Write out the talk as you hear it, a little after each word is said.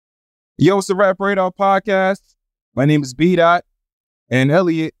Yo, it's the Rap Radar Podcast. My name is B-Dot. And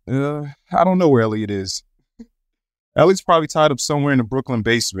Elliot, I don't know where Elliot is. Elliot's probably tied up somewhere in the Brooklyn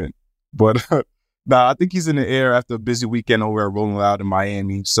basement. But I think he's in the air after a busy weekend over at Rolling Loud in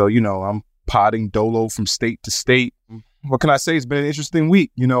Miami. So, I'm potting dolo from state to state. What can I say? It's been an interesting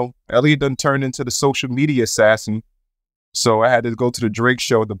week. Elliot done turned into the social media assassin. So I had to go to the Drake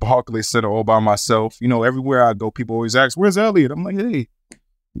show at the Barclays Center all by myself. Everywhere I go, people always ask, where's Elliot? I'm like, hey,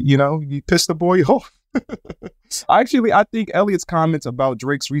 you pissed the boy off. I think Elliot's comments about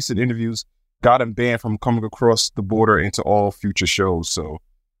Drake's recent interviews got him banned from coming across the border into all future shows. So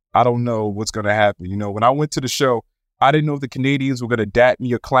I don't know what's going to happen. When I went to the show, I didn't know if the Canadians were going to dap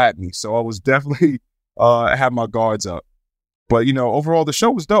me or clap me. So I was definitely have my guards up. But, overall, the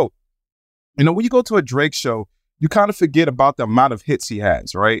show was dope. When you go to a Drake show, you kind of forget about the amount of hits he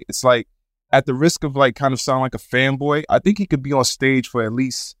has, right? It's like, at the risk of kind of sound like a fanboy, I think he could be on stage for at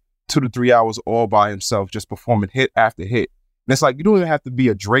least 2 to 3 hours all by himself, just performing hit after hit. And it's like, you don't even have to be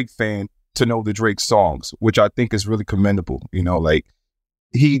a Drake fan to know the Drake songs, which I think is really commendable.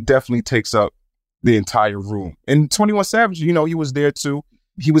 He definitely takes up the entire room. And 21 Savage, he was there too.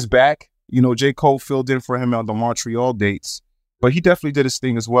 He was back. J. Cole filled in for him on the Montreal dates, but he definitely did his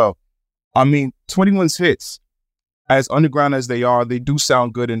thing as well. 21's hits, as underground as they are, they do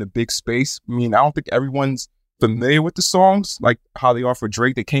sound good in a big space. I don't think everyone's familiar with the songs, like how they are for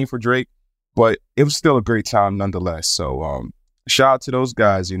Drake. They came for Drake, but it was still a great time nonetheless. So shout out to those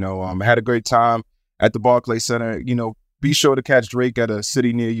guys. I had a great time at the Barclays Center. Be sure to catch Drake at a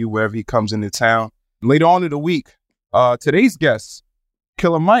city near you wherever he comes into town. Later on in the week, today's guest,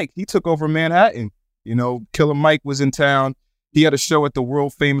 Killer Mike, he took over Manhattan. Killer Mike was in town. He had a show at the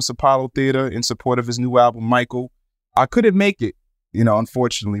world famous Apollo Theater in support of his new album, Michael. I couldn't make it,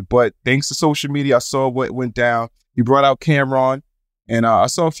 unfortunately, but thanks to social media, I saw what went down. He brought out Cameron, and I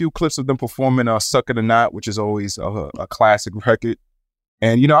saw a few clips of them performing Suck It or Not, which is always a classic record.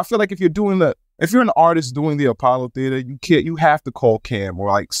 And, I feel like if you're an artist doing the Apollo Theater, you have to call Cam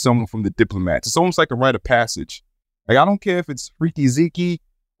or someone from the Diplomats. It's almost like a rite of passage. I don't care if it's Freaky Zeke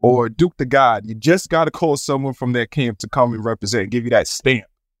or Duke the God. You just got to call someone from that camp to come and represent and give you that stamp.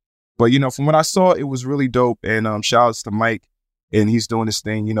 But, from what I saw, it was really dope. And shout outs to Mike, and he's doing this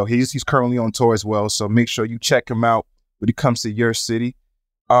thing. He's currently on tour as well. So make sure you check him out when he comes to your city.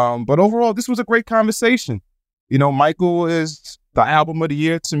 But overall, this was a great conversation. Michael is the album of the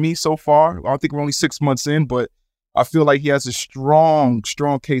year to me so far. I don't think we're only 6 months in, but I feel like he has a strong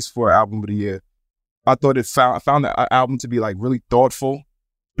case for album of the year. I thought I found the album to be really thoughtful,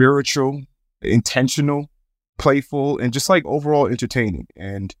 spiritual, intentional, playful, and just overall entertaining.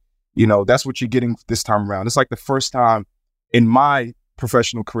 And that's what you're getting this time around. It's the first time in my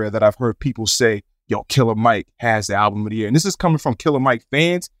professional career that I've heard people say, yo, Killer Mike has the album of the year. And this is coming from Killer Mike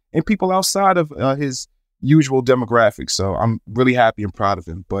fans and people outside of his usual demographics. So I'm really happy and proud of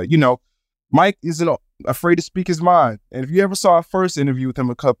him. But, Mike isn't afraid to speak his mind. And if you ever saw our first interview with him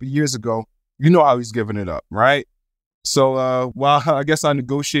a couple of years ago, you know how he's giving it up, right? So while I guess I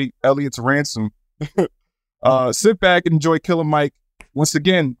negotiate Elliot's ransom, sit back and enjoy Killer Mike once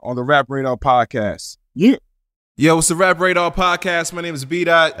again on the Rap Radar Podcast. Yeah. Yo, it's the Rap Radar Podcast. My name is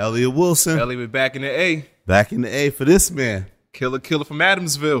B-Dot. Elliot Wilson. Elliot back in the A. Back in the A for this man. Killer from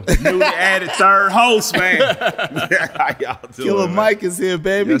Adamsville. Newly added third host, man. How y'all doing, Killer man? Mike is here,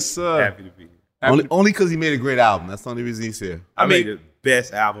 baby. Yes, sir. Happy to be here. Only because he made a great album. That's the only reason he's here. I made the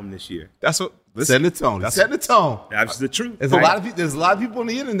best album this year. That's what. Setting the tone. Setting the tone. That's the truth. There's a lot of people on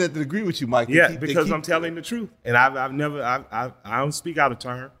the internet that agree with you, Mike. I'm telling the truth, and I don't speak out of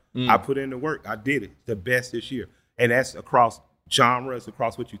turn. I put in the work. I did it. The best this year, and that's across genres,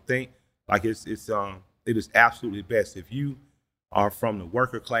 across what you think. It is absolutely best. If you are from the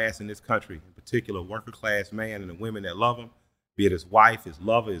worker class in this country, in particular, worker class man and the women that love him, be it his wife, his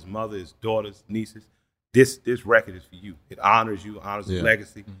lover, his mother, his daughters, nieces, this record is for you. It honors you, honors his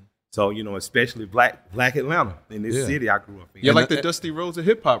legacy. Mm-hmm. So, especially black Atlanta in this city I grew up in. You're like the Dusty Rhodes of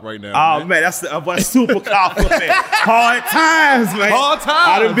hip hop right now. Oh, man, that's a super compliment. Hard times, man. Hard times.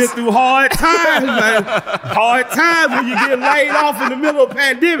 I done been through hard times, man. Hard times when you get laid off in the middle of a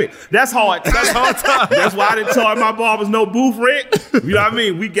pandemic. That's hard times. That's hard times. That's why I didn't charge my barbers no booth rent. You know what I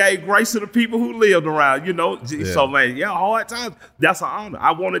mean? We gave grace to the people who lived around, So, man, hard times. That's an honor.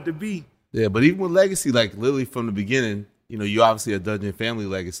 I wanted to be. Yeah, but even with legacy, literally from the beginning, you obviously a Dungeon family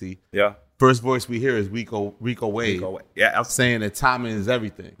legacy. Yeah. First voice we hear is Rico Wade. Yeah. Saying that timing is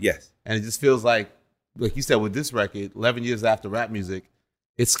everything. Yes. And it just feels like you said with this record, 11 years after rap music,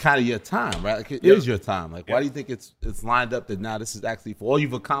 it's kind of your time, right? It is your time. Why do you think it's lined up that now this is actually, for all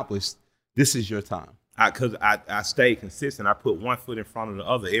you've accomplished, this is your time? Because I stayed consistent. I put one foot in front of the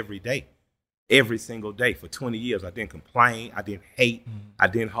other every day, every single day for 20 years. I didn't complain. I didn't hate. I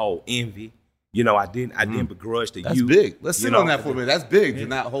didn't hold envy. You know, I didn't begrudge the That's youth. big. Let's sit You know, on that for a minute. That's big to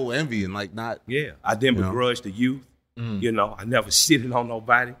not hold envy and like not. Yeah, I didn't begrudge the youth. You know, I never shitted on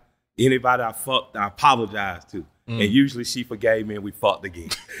nobody. Anybody I fucked, I apologized to. And usually she forgave me and we fucked again.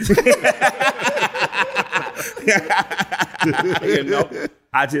 You know,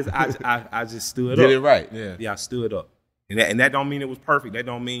 I just stood up. Did it right. Yeah, I stood up. And that don't mean it was perfect. That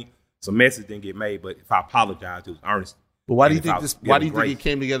don't mean some message didn't get made. But if I apologized, it was earnest. But why do And you if think I this? was Why do you given think it grace-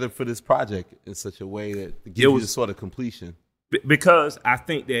 came together for this project in such a way that gives you this sort of completion? Because I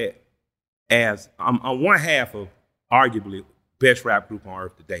think that as I'm on one half of arguably best rap group on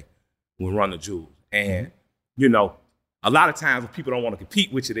earth today, we Run the Jewels. And, you know, a lot of times when people don't want to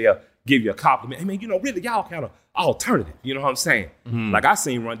compete with you, they'll give you a compliment. Hey, man, you know, really, y'all kind of alternative. You know what I'm saying? Like I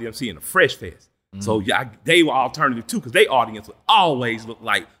seen Run DMC in the Fresh Fest. So yeah, they were alternative too, because their audience would always look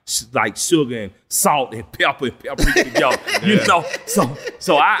like sugar and salt and pepper together. You know,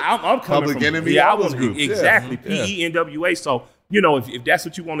 so I'm coming Public from Enemy, I all was those groups. exactly Yeah. PE, NWA. So you know, if that's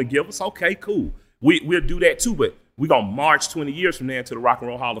what you want to give us, okay, cool. We'll do that too. But we're gonna march 20 years from now into the Rock and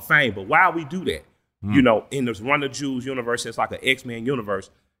Roll Hall of Fame. But while we do that, you know, in this Run the Jewels universe, it's like an X-Men universe.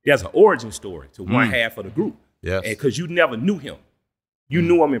 There's an origin story to one half of the group. Yes. And because you never knew him. You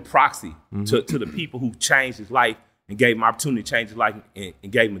knew him in proxy to the people who changed his life and gave him opportunity to change his life and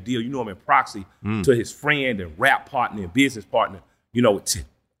gave him a deal. You knew him in proxy to his friend and rap partner and business partner, you know,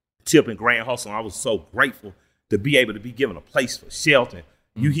 Tip and Grand Hustle. I was so grateful to be able to be given a place for shelter.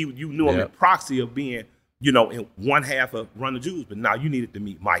 You knew him in proxy of being, you know, in one half of Run the Jewels, but now you needed to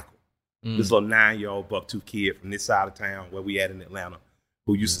meet Michael, this little 9-year-old buck-tooth kid from this side of town where we at in Atlanta,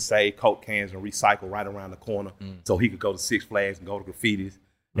 who used to save Coke cans and recycle right around the corner so he could go to Six Flags and go to graffitis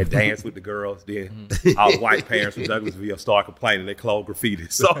and dance with the girls. Then all the white parents from Douglasville start complaining they closed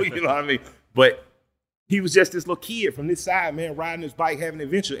graffitis. So, you know what I mean? But he was just this little kid from this side, man, riding his bike, having an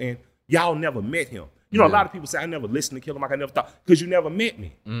adventure, and y'all never met him. You know, a lot of people say, I never listened to Killer Mike. I never thought, because you never met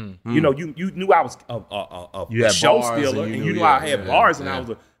me. You know, you knew I was You a had show bars stealer, and and you you knew- knew I had yeah, bars, and yeah. I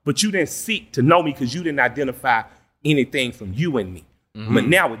was but you didn't seek to know me because you didn't identify anything from you and me. But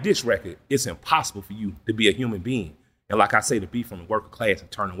now with this record, it's impossible for you to be a human being. And like I say, to be from the working class and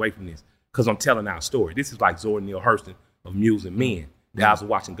turn away from this, because I'm telling our story. This is like Zora Neale Hurston of Muse and Men. The Eyes of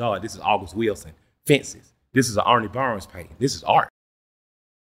Watching God. This is August Wilson, Fences. This is an Ernie Barnes painting. This is art.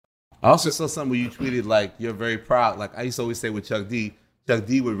 I also saw something where you tweeted like you're very proud. Like I used to always say with Chuck D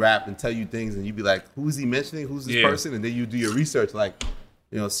would rap and tell you things, and you'd be like, "Who's he mentioning? Who's this person?" And then you do your research, like,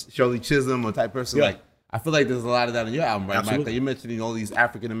 you know, Shirley Chisholm or type person. Yeah. Like I feel like there's a lot of that in your album, right, Mike? Absolutely. That you're mentioning all these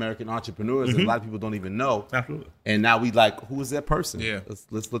African American entrepreneurs that a lot of people don't even know. Absolutely. And now we like, who is that person? Yeah.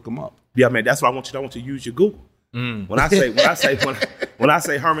 Let's look them up. Yeah, man, that's what I want you to. I want you to use your Google. When I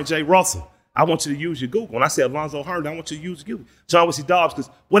say Herman J. Russell, I want you to use your Google. When I say Alonzo Herman, I want you to use your Google. John Wesley Dobbs, because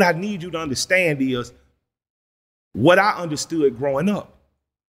what I need you to understand is what I understood growing up.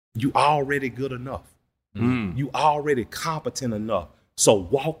 You already good enough. You already competent enough. So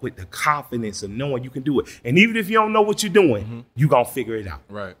walk with the confidence of knowing you can do it. And even if you don't know what you're doing, you gonna figure it out.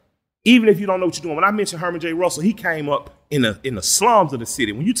 Right. Even if you don't know what you're doing. When I mentioned Herman J. Russell, he came up in the slums of the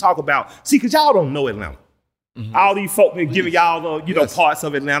city. When you talk about, see, because y'all don't know Atlanta. All these folk been giving y'all, parts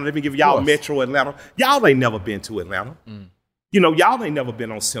of Atlanta. They've been giving y'all Metro Atlanta. Y'all ain't never been to Atlanta. You know, y'all ain't never been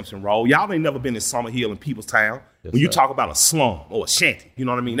on Simpson Road. Y'all ain't never been in Summer Hill and Peoplestown. When you talk about a slum or a shanty, you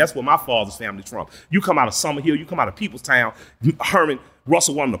know what I mean? That's where my father's family's from. You come out of Summer Hill, you come out of Peoplestown. Herman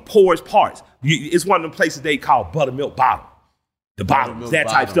Russell, one of the poorest parts. It's one of them places they call Buttermilk Bottom. The bottoms, that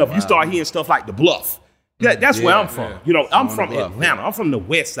type stuff. Wow. You start hearing stuff like the Bluff. That's where I'm from. yeah. You know, I'm On from the Bluff, Atlanta. I'm from the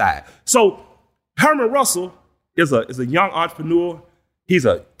West Side. So Herman Russell is a young entrepreneur. He's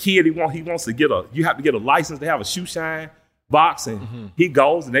a kid. He wants to you have to get a license to have a shoe shine box, and he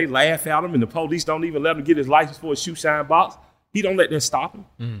goes and they laugh at him, and the police don't even let him get his license for a shoe shine box. He don't let them stop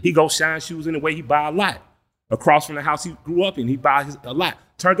him. He goes shine shoes anyway. He buy a lot across from the house he grew up in. He buys a lot.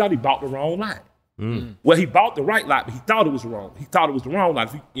 Turns out he bought the wrong lot. Well, he bought the right lot, but he thought it was wrong. He thought it was the wrong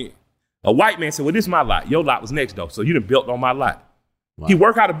lot. A white man said, well, this is my lot. Your lot was next door, so you done built on my lot. Wow. He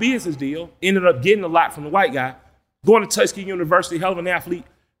worked out a business deal, ended up getting a lot from the white guy, going to Tuskegee University, hell of an athlete,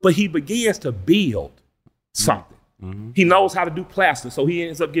 but he begins to build something. He knows how to do plaster, so he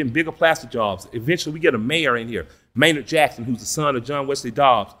ends up getting bigger plaster jobs. Eventually, we get a mayor in here, Maynard Jackson, who's the son of John Wesley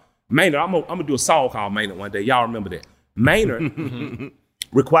Dobbs. Maynard, I'm gonna do a song called Maynard one day. Y'all remember that? Maynard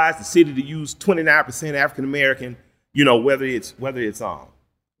requires the city to use 29% African American. You know, whether it's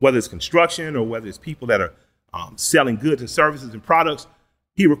construction or whether it's people that are selling goods and services and products,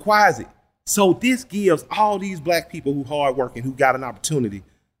 he requires it. So this gives all these black people who hardworking, who got an opportunity,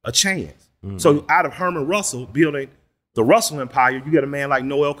 a chance. So out of Herman Russell building the Russell Empire, you get a man like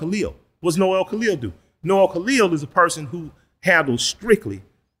Noel Khalil. What's Noel Khalil do? Noel Khalil is a person who handles strictly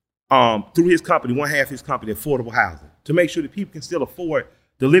through his company, one half of his company, affordable housing, to make sure that people can still afford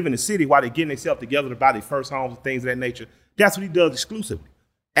to live in the city while they're getting themselves together to buy their first homes and things of that nature. That's what he does exclusively.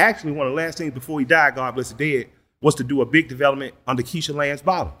 Actually, one of the last things before he died, God bless the dead, was to do a big development under Keisha Lance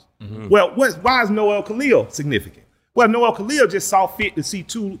Bottoms. Well, why is Noel Khalil significant? Well, Noel Khalil just saw fit to see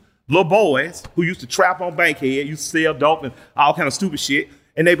two little boys who used to trap on Bankhead, used to sell dope and all kind of stupid shit,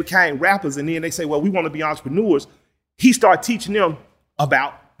 and they became rappers, and then they say, well, we want to be entrepreneurs. He started teaching them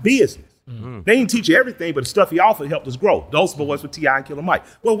about business. They didn't teach you everything, but the stuff he offered helped us grow. Those boys were T.I. and Killer Mike.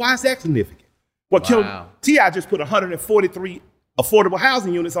 Well, why is that significant? Well, T.I. just put 143 affordable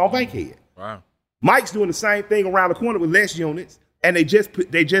housing units on Bankhead. Wow. Mike's doing the same thing around the corner with less units, and they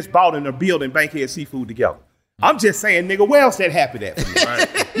just bought and are building Bankhead Seafood together. I'm just saying, nigga, where else that happened at for you?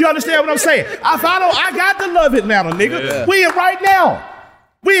 Right. You understand what I'm saying? I got to love Atlanta, nigga. Yeah. We in right now.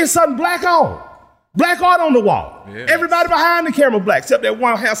 We in something black on. Black art on the wall. Yes. Everybody behind the camera black, except that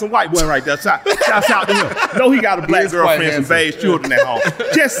one handsome white boy right there. Shouts out to him. No, he got a black girlfriend and beige children at home.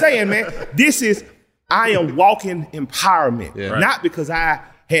 Just saying, man, I am walking empowerment. Yeah. Not because I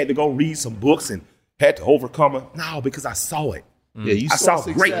had to go read some books and had to overcome it. No, because I saw it. Yeah, you saw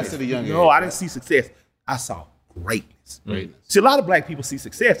greatness at a young age. No, I didn't see success. I saw greatness. See, a lot of black people see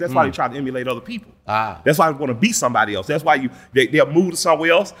success. That's why they try to emulate other people. That's why they want to be somebody else. That's why they'll move to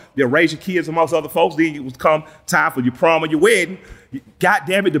somewhere else. They'll raise your kids amongst other folks. Then it will come time for your prom or your wedding. God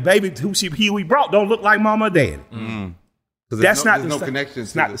damn it, the baby who we brought don't look like mama or daddy. That's not the connection.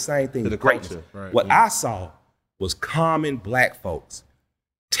 It's not the same thing. To the culture. Right. What I saw was common black folks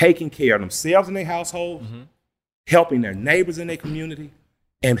taking care of themselves in their household, helping their neighbors in their community,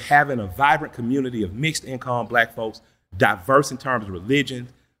 and having a vibrant community of mixed income black folks, diverse in terms of religion,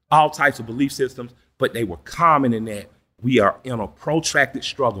 all types of belief systems, but they were common in that we are in a protracted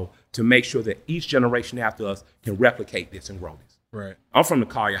struggle to make sure that each generation after us can replicate this and grow this. Right. I'm from the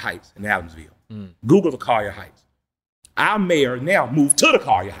Collier Heights in Adamsville. Google the Collier Heights. Our mayor now moved to the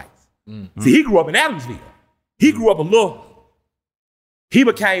Collier Heights. See, he grew up in Adamsville. He grew up he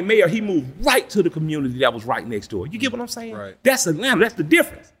became mayor. He moved right to the community that was right next door. You get what I'm saying? Right. That's Atlanta. That's the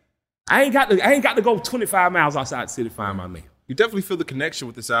difference. I ain't got to go 25 miles outside the city to find my mayor. You definitely feel the connection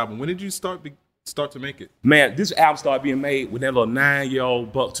with this album. When did you start to make it? Man, this album started being made when that little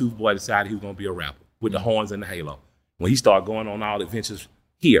 9-year-old buck-toothed boy decided he was going to be a rapper with the horns and the halo. When he started going on all the adventures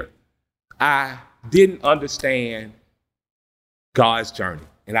here, I didn't understand God's journey,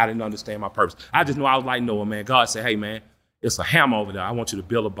 and I didn't understand my purpose. I just knew I was like Noah, man. God said, hey, man, it's a hammer over there. I want you to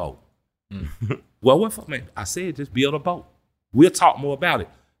build a boat. Well, what for, man? I said, just build a boat. We'll talk more about it.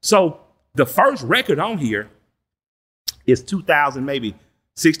 So the first record on here is 2000, maybe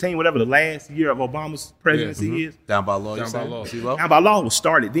 16, whatever the last year of Obama's presidency is. Down by Law. Down by Law. Down by Law was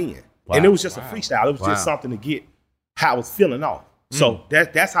started then. Wow. And it was just a freestyle. It was just something to get how I was feeling off. So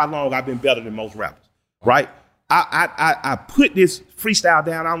that's how long I've been better than most rappers, right? I put this freestyle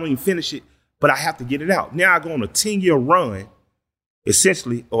down. I don't even finish it, but I have to get it out. Now I go on a 10-year run,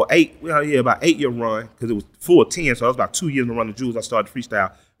 essentially, or about 8-year run, because it was full 10, so it was about 2 years to run the Jewels. I started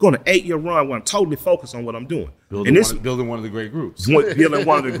freestyle. Going an 8-year run where I'm totally focused on what I'm doing. Building one of the great groups. Building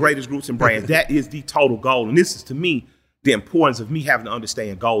one of the greatest groups and brands. That is the total goal. And this is, to me, the importance of me having to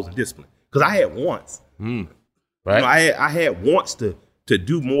understand goals and discipline. Because I had wants. Right. You know, I had wants to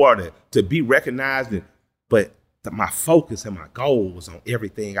do more, to be recognized, but my focus and my goal was on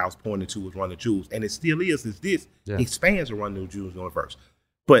everything I was pointing to was Run the Jewels. And it still is. This expands the Run the Jewels universe.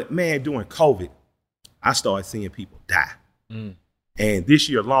 But, man, during COVID, I started seeing people die. And this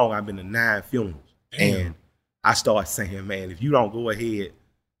year long, I've been to 9 funerals. Damn. And I started saying, man, if you don't go ahead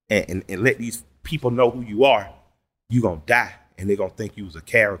and let these people know who you are, you're going to die. And they're going to think you was a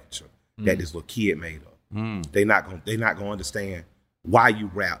caricature that this little kid made up. They're not going to understand why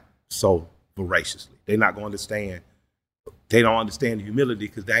you rap so voraciously. They're not going to understand. They don't understand the humility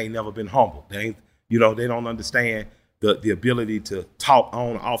because they ain't never been humble. They don't understand the ability to talk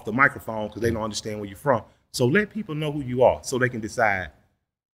on or off the microphone because they don't understand where you're from. So let people know who you are so they can decide,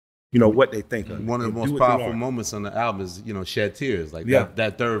 what they think of. One of the most powerful moments on the album is, Shed Tears, like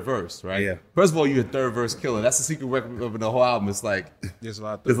that third verse, right? Yeah. First of all, you're a third verse killer. That's the secret weapon of the whole album. It's like, there's a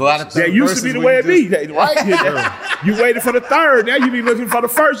lot of third verses. That used to be the way it be, right? You waited for the third. Now you be looking for the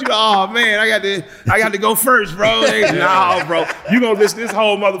first. You go, oh man, I got to go first, bro. No, bro. You gonna listen to this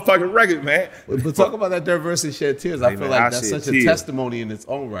whole motherfucking record, man. But talk about that third verse in Shed Tears. I feel like that's such a testimony in its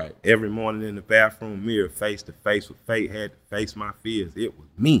own right. Every morning in the bathroom mirror, face to face with fate, had to face my fears. It was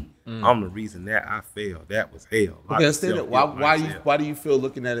me. I'm the reason that I failed. That was hell. Okay, let's say that. Why do you feel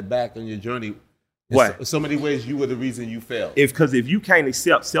looking at it back on your journey? What? So many ways you were the reason you failed. Because if you can't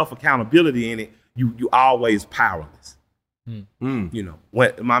accept self-accountability in it, you always powerless. You know,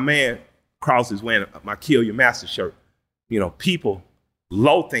 when my man Cross is wearing my Kill Your Master shirt, you know, people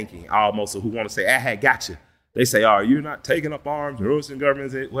low thinking almost who want to say, I had got you. They say, oh, you're not taking up arms, rules and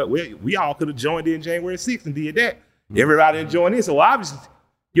governments. Well, we all could have joined in January 6th and did that. Everybody didn't join in. So obviously,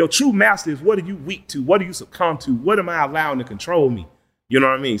 your true master is what are you weak to? What do you succumb to? What am I allowing to control me? You know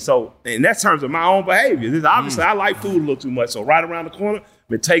what I mean? So in that terms of my own behavior, this obviously I like food a little too much. So right around the corner,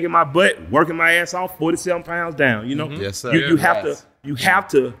 been taking my butt, working my ass off, 47 pounds down. You know, Yes, sir. You have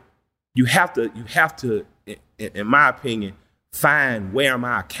to, in my opinion, find where am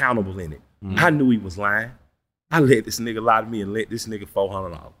I accountable in it. I knew he was lying. I let this nigga lie to me and let this nigga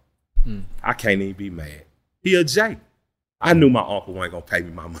 $400. I can't even be mad. He a J. I knew my uncle wasn't gonna pay me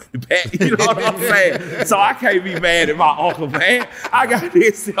my money back. You know what I'm saying? So I can't be mad at my uncle, man. I got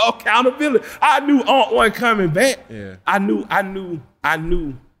this accountability. I knew Unc wasn't coming back. Yeah. I knew I didn't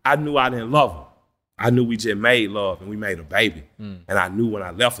love her. I knew we just made love and we made a baby. And I knew when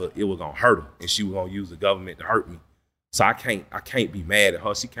I left her, it was gonna hurt her and she was gonna use the government to hurt me. So I can't be mad at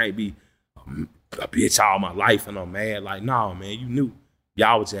her. She can't be a bitch all my life and I'm mad. Like, no, man, you knew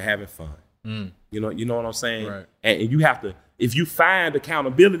y'all was just having fun. You know what I'm saying? Right. And you have to, if you find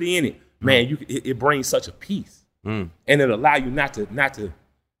accountability in it, man, it brings such a peace. And it'll allow you not to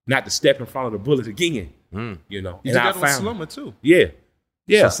step in front of the bullet again. You know. You did that with Slumber too. Yeah.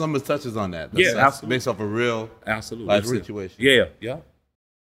 So Slumber touches on that. That's absolutely. based off a real life situation. Yeah.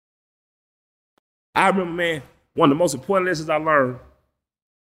 I remember, man, one of the most important lessons I learned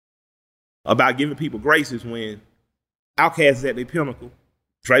about giving people grace is when Outkast is at their pinnacle.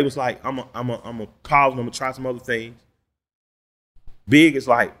 Dre was like, I'm a pause and I'm gonna try some other things. Big is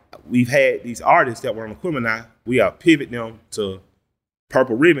like, we've had these artists that were on equipment now. We are pivoting them to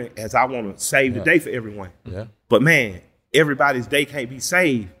Purple Ribbon as I want to save the day for everyone. Yeah. But man, everybody's day can't be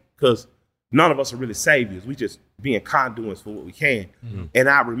saved because none of us are really saviors. We just being conduits for what we can. And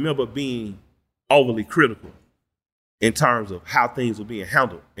I remember being overly critical in terms of how things were being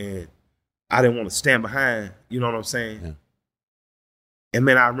handled. And I didn't want to stand behind, you know what I'm saying? Yeah. And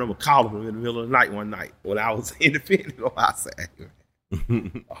man, I remember calling him in the middle of the night one night when I was independent. I said,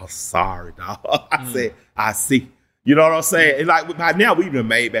 oh, sorry, dog. I said, I see. You know what I'm saying? And like by now we done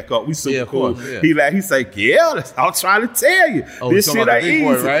made back up. We super cool. Yeah. He say, yeah, I'm trying to tell you. This shit ain't easy.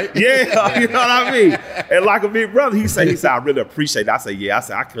 Boy, right? Yeah, you know what I mean? And like a big brother, he said, I really appreciate it. I said, yeah. I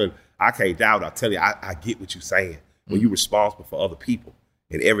said, I can't doubt it. I tell you, I get what you're saying. When you're responsible for other people.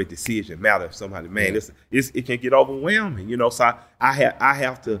 And every decision matters. If somebody, man, it can get overwhelming, you know. So I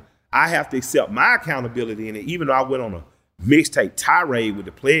have to accept my accountability in it. Even though I went on a mixtape tirade with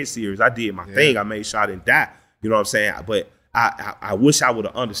the Pledge series, I did my thing. I made sure I didn't die. You know what I'm saying? But I wish I would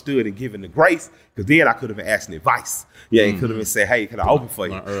have understood and given the grace, because then I could have been asking advice. Yeah, and could have been saying, hey, can I open for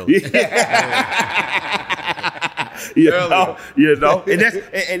you? You know,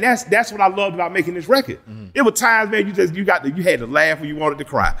 and that's what I loved about making this record. It was times, man, you had to laugh when you wanted to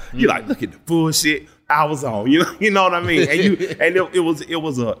cry. You're like, look at the bullshit I was on. You know what I mean? And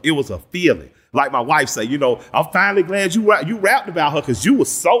it was a feeling. Like my wife say, you know, I'm finally glad you rapped about her because you were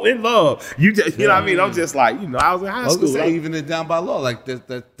so in love. You know what I mean? I'm just like, you know, I was in high school. Even in Down by Law, like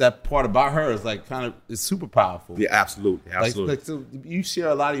that part about her is like kind of it's super powerful. Yeah, absolutely. Like, so you share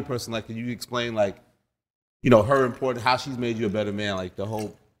a lot of your person. Like, can you explain like, you know, her important, how she's made you a better man, like the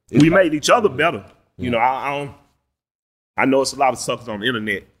whole. We made each other better. Yeah. You know, I know it's a lot of suckers on the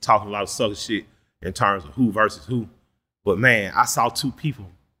internet talking a lot of sucker shit in terms of who versus who, but man, I saw two people.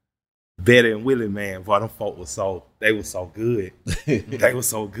 Betty and Willie, man, boy, them folk were so good. They were so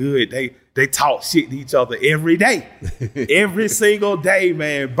good. They talk shit to each other every day. Every single day,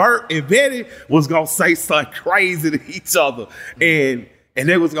 man. Bert and Betty was gonna say something crazy to each other. And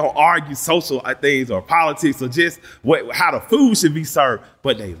they was gonna argue social things or politics or just how the food should be served.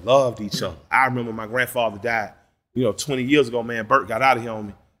 But they loved each other. I remember my grandfather died, 20 years ago, man. Bert got out of here on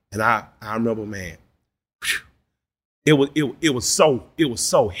me. And I remember, man, it was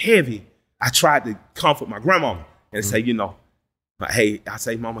so heavy. I tried to comfort my grandmama and say, hey, I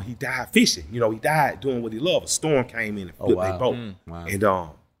say, Mama, he died fishing. He died doing what he loved. A storm came in and flipped their boat. Wow. And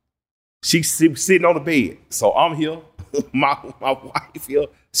she's sitting on the bed. So I'm here, my wife here.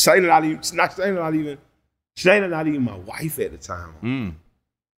 Shayna not even my wife at the time.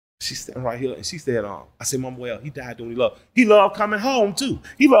 She's standing right here, and she said, I said, Mama, well, he died doing what he loved. He loved coming home, too.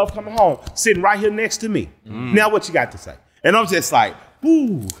 He loved coming home, sitting right here next to me. Now what you got to say? And I'm just like,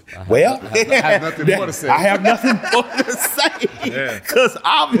 ooh, well, I have nothing more to say. I have nothing more to say because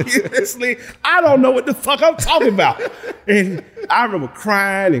obviously I don't know what the fuck I'm talking about. And I remember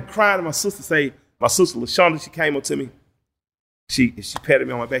crying and my sister LaShonda, she came up to me. She patted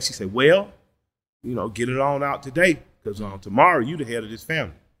me on my back. She said, well, get it on out today because tomorrow you the head of this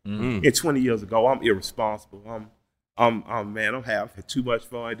family. Mm-hmm. And 20 years ago, I'm irresponsible. I'm having too much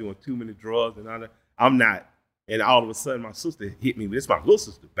fun, doing too many drugs, and I'm not. And all of a sudden, my sister hit me. It's my little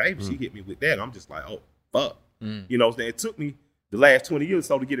sister, baby. She hit me with that. I'm just like, oh, fuck. It took me the last 20 years or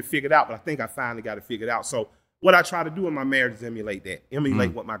so to get it figured out, but I think I finally got it figured out. So what I try to do in my marriage is emulate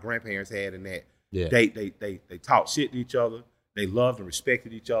what my grandparents had, and that they talked shit to each other. They loved and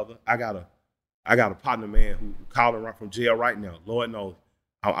respected each other. I got a partner, man, who called right from jail right now. Lord knows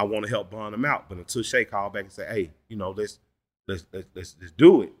I want to help bond him out. But until Shay called back and said, hey, let's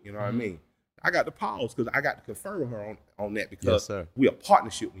do it. You know what I mean? I got to pause because I got to confer with her on that because we a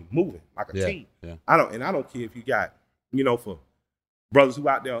partnership. We moving like a team. Yeah. I don't care if you got, for brothers who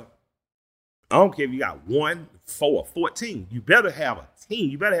out there, I don't care if you got 1, 4, or 14. You better have a team.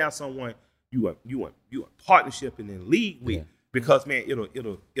 You better have someone you a partnership and in league with because man, it'll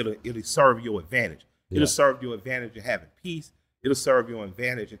serve your advantage. Yeah. It'll serve your advantage of having peace. It'll serve your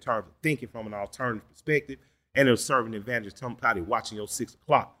advantage in terms of thinking from an alternative perspective, and it'll serve an advantage of somebody watching your 6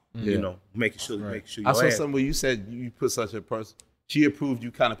 o'clock. Making sure I saw something where you said you put such a person. She approved you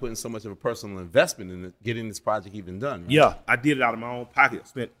kind of putting so much of a personal investment in getting this project even done. Right? Yeah, I did it out of my own pocket. I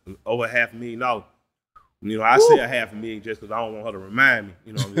spent over $500,000. I say $500,000 just because I don't want her to remind me.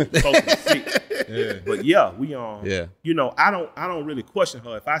 Close to the 6. But yeah, we I don't really question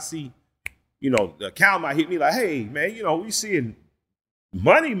her if I see. The account might hit me like, hey man, we seeing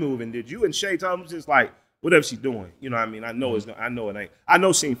money moving. Did you and Shay Thomas just like? Whatever she's doing, I mean? I know it ain't. I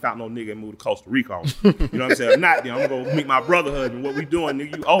know she ain't found no nigga and moved to Costa Rica on. You know what I'm saying? If not, then I'm going to meet my brother husband. What we doing,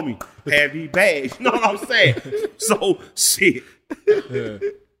 nigga? You owe me. Have these bags. You know what I'm saying? So, shit.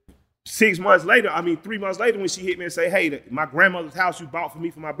 3 months later, when she hit me and say, hey, my grandmother's house you bought for me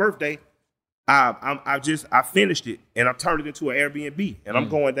for my birthday, I finished it and I turned it into an Airbnb. And I'm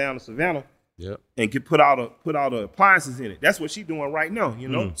going down to Savannah and put all the appliances in it. That's what she's doing right now,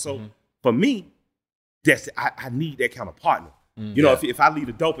 So, for me, I need that kind of partner. If I leave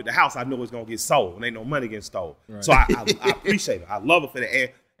the dope at the house, I know it's gonna get sold, and ain't no money getting stolen. Right. So I appreciate her. I love her for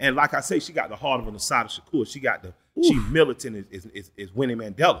that. And like I say, she got the heart of an Assata Shakur. She militant is Winnie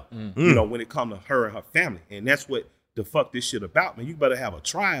Mandela. When it comes to her and her family, and that's what the fuck this shit about. Man, you better have a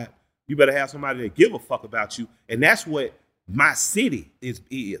tribe. You better have somebody that give a fuck about you, and that's what my city is.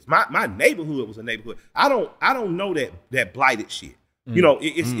 My neighborhood was a neighborhood. I don't know that blighted shit.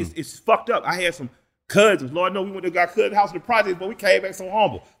 It's fucked up. I had some cousins, Lord knows we went to our cousin's house in the project, but we came back so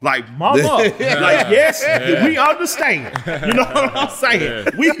humble. Like, mama, yes, we understand. You know what I'm saying?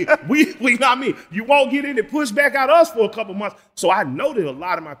 We not me. You won't get in and push back out us for a couple months. So I know that a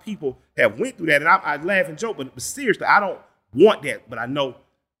lot of my people have went through that, and I laugh and joke, but seriously, I don't want that, but I know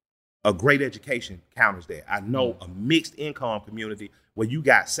a great education counters that. I know a mixed income community where you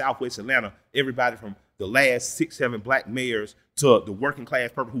got Southwest Atlanta, everybody from the last 6, 7 black mayors to the working class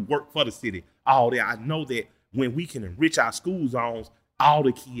people who work for the city, all that. I know that when we can enrich our school zones, all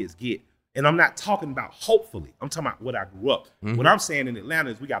the kids get. And I'm not talking about hopefully. I'm talking about what I grew up. What I'm saying in Atlanta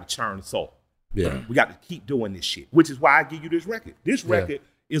is we got to churn the soul. Yeah. We got to keep doing this shit, which is why I give you this record. This record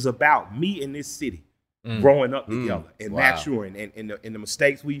is about me in this city growing up together and maturing and the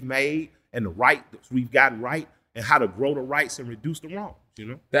mistakes we've made and the right we've gotten right and how to grow the rights and reduce the wrongs.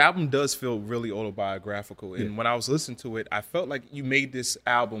 The album does feel really autobiographical. And when I was listening to it, I felt like you made this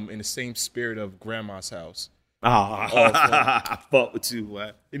album in the same spirit of Grandma's House. I fuck with you,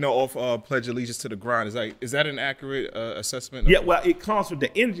 what? Off Pledge Allegiance to the Grind. Is that an accurate assessment? Yeah, well,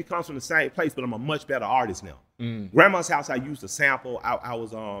 the energy comes from the same place, but I'm a much better artist now. Grandma's House, I used a sample.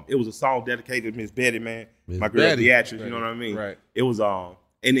 It was a song dedicated to Miss Betty, man. My girl, the actress, you know what I mean? Right. It was,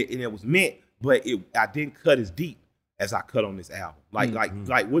 and it was meant, but I didn't cut as deep as I cut on this album.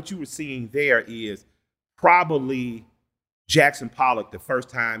 Like what you were seeing there is probably Jackson Pollock the first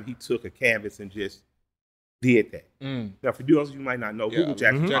time he took a canvas and just did that. Now, for those you might not know, Google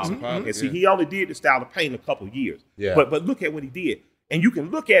Jackson Pollock. And see, he only did the style of paint a couple of years. Yeah. But look at what he did. And you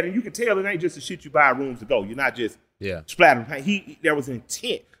can look at it and you can tell it ain't just the shit you buy rooms to go. You're not just splattering paint. There was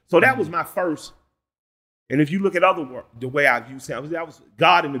intent. So that was my first. And if you look at other work, the way I view sound, that was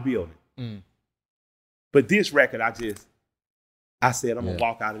God in the building. But this record, I said, I'm going to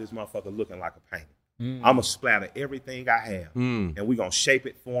walk out of this motherfucker looking like a painter. I'm going to splatter everything I have. And we're going to shape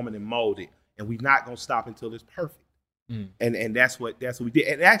it, form it, and mold it. And we're not going to stop until it's perfect. And that's what we did.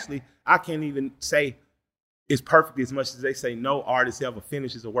 And actually, I can't even say it's perfect as much as they say no artist ever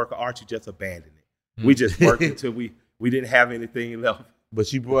finishes a work of art, you just abandon it. We just worked until we didn't have anything left.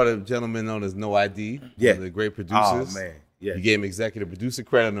 But you brought a gentleman known as No ID, one of the great producers. Oh, man. Yeah. You gave him executive producer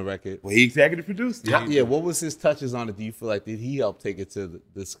credit on the record. Well, he executive produced. Yeah. What was his touches on it? Do you feel like did he help take it to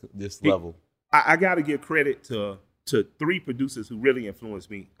this level? I got to give credit to 3 producers who really influenced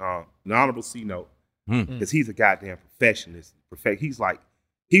me. The Honorable C Note, because he's a goddamn perfectionist.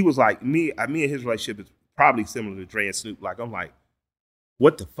 He was like me. Me and his relationship is probably similar to Dre and Snoop. Like I'm like,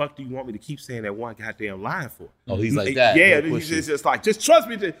 what the fuck do you want me to keep saying that one goddamn line for? Oh, he's like that. Yeah, he's just like, just trust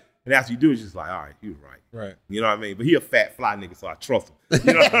me. And after you do, it's just like, all right, he was right. Right. You know what I mean? But he a fat fly nigga, so I trust him.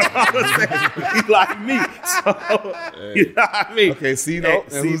 You know what I'm saying? He like me. So, you know what I mean? Okay,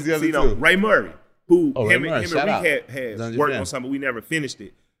 C-Note. And who's the other two? Ray Murray, who him and Rick had worked on something, but we never finished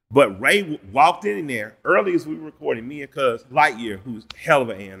it. But Ray walked in there early as we were recording, me and Cuz Lightyear, who's hell of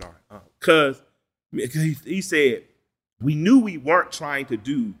an A&R. Cuz he said, we knew we weren't trying to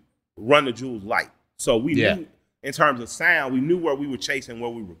do Run the Jewels light. So we knew in terms of sound, we knew where we were chasing, where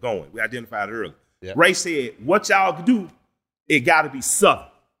we were going. We identified it early. Yep. Ray said, what y'all can do, it got to be Southern.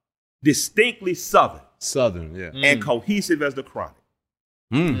 Distinctly Southern. Southern, yeah. And cohesive as the Chronic.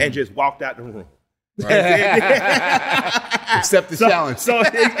 And just walked out the room. Right. Accept the challenge.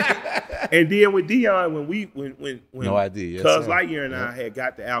 And then with Dion, when No idea. Cuz Lightyear and I had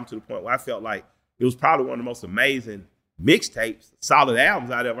got the album to the point where I felt like it was probably one of the most amazing mixtapes, solid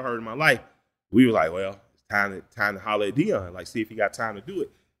albums I'd ever heard in my life. We were like, well, it's time to holler at Dion, like see if he got time to do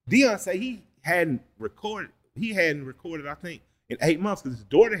it. Dion said he hadn't recorded, I think, in 8 months because his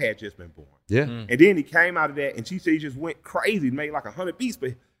daughter had just been born. Yeah. And then he came out of that and she said he just went crazy, made like 100 beats,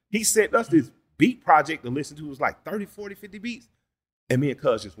 but he sent us this beat project to listen to. It was like 30, 40, 50 beats. And me and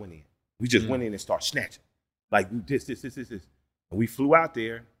Cuz just went in. We just went in and started snatching. Like this. And we flew out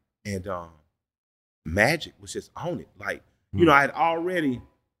there and Magic was just on it. Like, you know, I had already,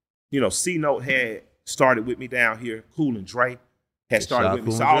 C-Note had started with me down here. Cool and Dre had started with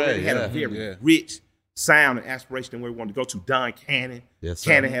me. So I already had a very rich sound and aspiration where we wanted to go to. Don Cannon. Yes,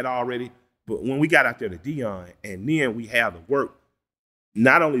 Cannon had already. But when we got out there to Dion, and then we had the work,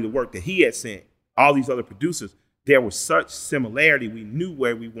 not only the work that he had sent, all these other producers, there was such similarity. We knew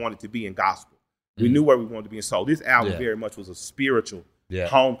where we wanted to be in gospel. We knew where we wanted to be in soul. This album very much was a spiritual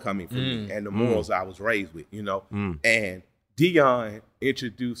homecoming for me and the morals I was raised with, And Dion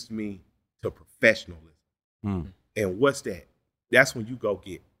introduced me to professionalism. And what's that? That's when you go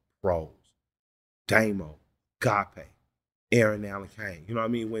get pros. Damo, Gape, Aaron Allen Kane. You know what I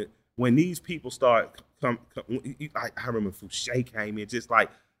mean? When these people start I remember Fouché came in just like,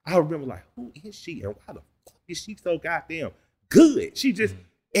 I remember like, who is she? And why the fuck is she so goddamn good? She just,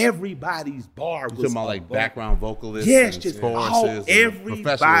 everybody's bar was. You're talking about like background vocalists. Yes, just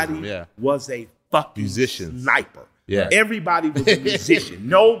everybody was a fucking musician, sniper. Yeah. Everybody was a musician.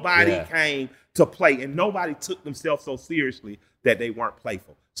 Nobody came to play, and nobody took themselves so seriously that they weren't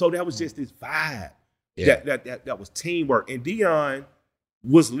playful. So that was just this vibe. That was teamwork. And Dion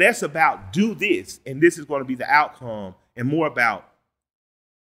was less about do this, and this is going to be the outcome, and more about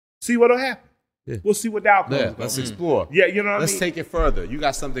see what'll happen. Yeah. We'll see what the outcome is. Let's explore. Yeah, you know what I mean? Let's take it further. You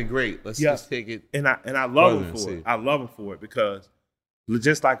got something great. Let's just take it. And I love him for it. I love him for it because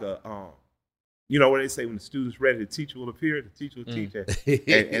just like a where they say when the student's ready, the teacher will appear, the teacher will teach.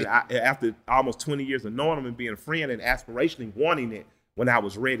 And I, after almost 20 years of knowing him and being a friend and aspirationally wanting it, when I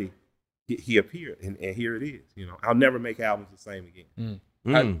was ready, he appeared, and here it is. I'll never make albums the same again,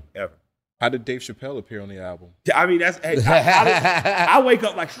 ever. How did Dave Chappelle appear on the album? I mean, that's I wake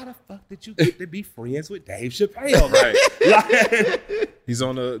up like, how the fuck did you get to be friends with Dave Chappelle? Right. He's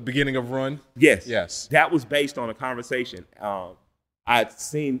on the beginning of Run. Yes. That was based on a conversation. I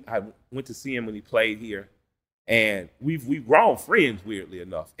went to see him when he played here, and we've grown friends weirdly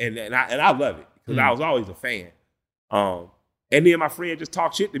enough, and I love it because I was always a fan. And then my friend just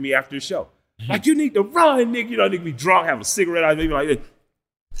talked shit to me after the show, like, you need to run, nigga. Nigga be drunk, have a cigarette out, maybe like this.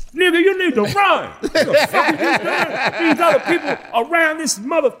 Nigga, you need to run. These other people around this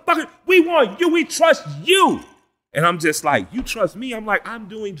motherfucker, we want you, we trust you. And I'm just like, you trust me? I'm like, I'm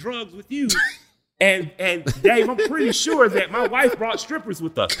doing drugs with you. And Dave, I'm pretty sure that my wife brought strippers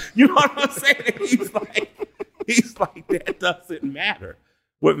with us. You know what I'm saying? He's like, that doesn't matter.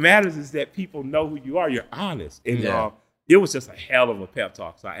 What matters is that people know who you are. You're honest. And it was just a hell of a pep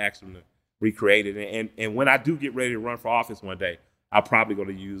talk. So I asked him to recreate it. And when I do get ready to run for office one day, I'm probably going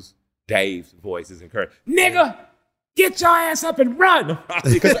to use Dave's voice as encouragement. Nigga, get your ass up and run.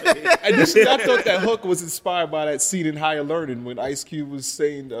 Initially, I thought that hook was inspired by that scene in Higher Learning when Ice Cube was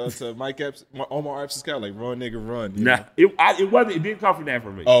saying to Omar Epps' guy, like, run, nigga, run. Nah, it wasn't. It didn't come from that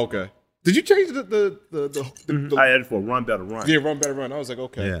for me. Oh, okay. Did you change the I had it for Run Better Run. Yeah, Run Better Run. I was like,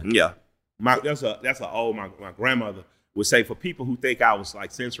 okay. Yeah. That's a old my grandmother would say for people who think I was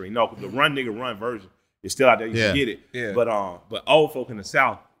like censoring. No, the Run Nigga Run version is still out there. You can get it. Yeah. But old folk in the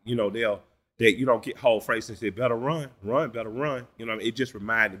South, you know, you don't get whole phrases and say better run, better run. You know, it just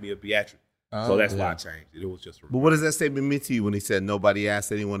reminded me of Beatrice. So that's why I changed it. It was just. But what does that statement mean to you when he said nobody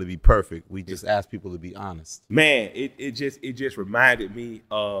asked anyone to be perfect? We just asked people to be honest. Man, it just reminded me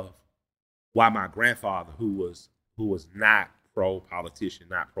of why my grandfather, who was not pro politician,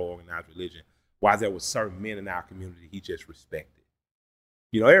 not pro organized religion, why there were certain men in our community he just respected.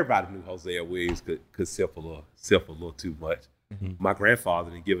 You know, everybody knew Hosea Williams could sip a little too much. Mm-hmm. My grandfather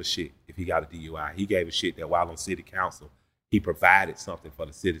didn't give a shit if he got a DUI. He gave a shit that while on city council, he provided something for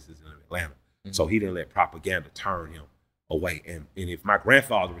the citizens in Atlanta. Mm-hmm. So he didn't let propaganda turn him away. And if my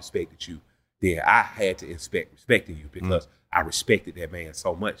grandfather respected you, then I had to respecting you because I respected that man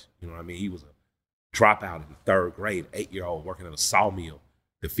so much. You know what I mean? He was a dropout in the third grade, 8-year-old working at a sawmill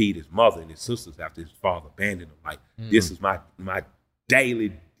to feed his mother and his sisters after his father abandoned him. Like, this is my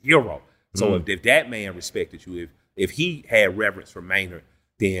daily hero. So if that man respected you, if he had reverence for Maynard,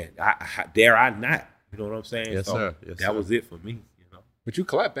 then I dare I not. You know what I'm saying? Yes, so sir. Yes, that was it for me. You know. But you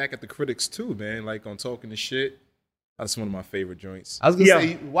clap back at the critics too, man. Like on talking the shit. That's one of my favorite joints. I was gonna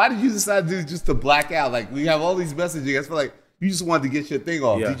say, why did you decide to do just to black out? Like we have all these messages. I feel like you just wanted to get your thing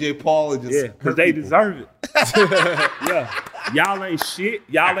off. DJ Paul and just because they deserve it. Y'all ain't shit.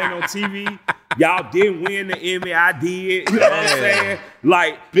 Y'all ain't on TV. Y'all didn't win the Emmy. I did. You know what I'm saying?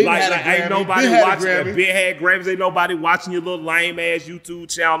 Like ain't nobody watching. Big had Grammys. Ain't nobody watching your little lame ass YouTube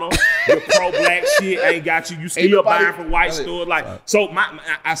channel. Your pro black shit ain't got you. You still buying from white stores. Like so.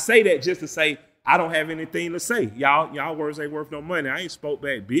 I say that just to say I don't have anything to say. Y'all words ain't worth no money. I ain't spoke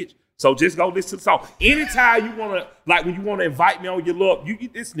back, bitch. So just go listen to the song. Anytime you want to, like when you want to invite me on your little,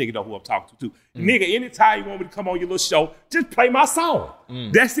 this nigga know who I'm talking to too. Nigga, anytime you want me to come on your little show, just play my song.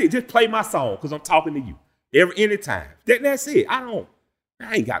 That's it. Just play my song because I'm talking to you. Anytime. That's it. I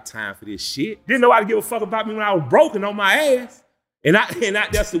ain't got time for this shit. Didn't nobody give a fuck about me when I was broken on my ass. And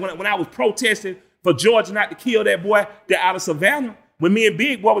that's when I was protesting for Georgia not to kill that boy out of Savannah. When me and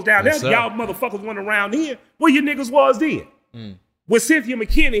Big Boy was down there, y'all motherfuckers went around here. Where your niggas was then? With Cynthia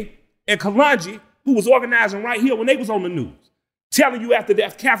McKinney and Kalonji, who was organizing right here when they was on the news, telling you after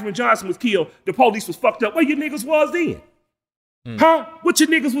that Katherine Johnson was killed, the police was fucked up. Where your niggas was then? Huh? What your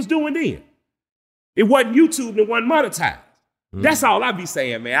niggas was doing then? It wasn't YouTube and it wasn't monetized. That's all I be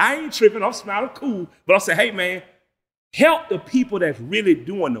saying, man. I ain't tripping. I'm smiling cool. But I'm saying, hey, man, help the people that's really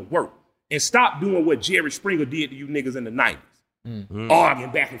doing the work and stop doing what Jerry Springer did to you niggas in the 90s.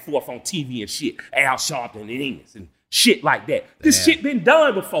 Arguing back and forth on TV and shit. Al Sharpton and Ennis and shit like that. This shit been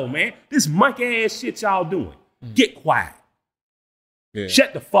done before, man. This monkey ass shit y'all doing. Get quiet.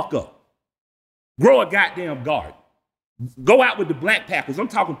 Shut the fuck up. Grow a goddamn garden. Go out with the Black Packers. I'm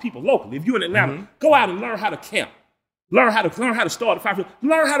talking people locally. If you're in Atlanta, go out and learn how to camp. Learn how to start a fire.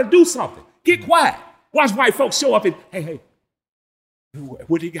 Learn how to do something. Get quiet. Watch white folks show up and, hey,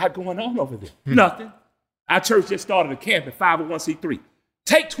 what do you got going on over there? Nothing. Our church just started a camp at 501c3.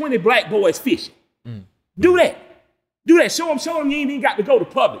 Take 20 black boys fishing. Do that. Do that. Show them you ain't even got to go to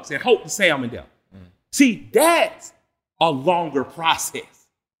Publix and hope the salmon there. See, that's a longer process.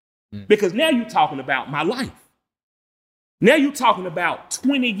 Because now you're talking about my life. Now you're talking about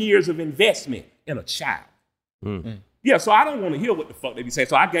 20 years of investment in a child. Yeah, so I don't want to hear what the fuck they be saying.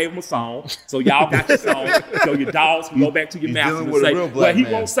 So I gave them a song. So y'all got your song. So your dogs can go back to your master and say, well, he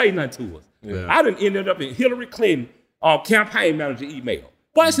won't say nothing to us. I done ended up in Hillary Clinton campaign manager email.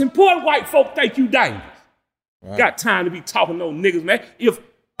 But it's important white folk think you dangerous. Got time to be talking to those niggas, man.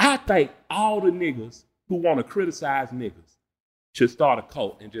 I think all the niggas who want to criticize niggas should start a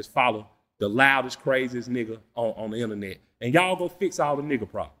cult and just follow the loudest, craziest nigga on the internet. And y'all go fix all the nigga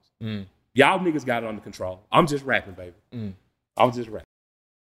problems. Y'all niggas got it under control. I'm just rapping, baby. I'm just rapping.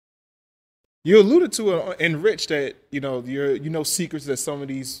 You alluded to in Rich that, you know secrets that some of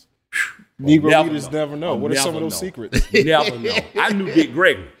these Negro leaders never know. What are some of those secrets? Never know. I knew Dick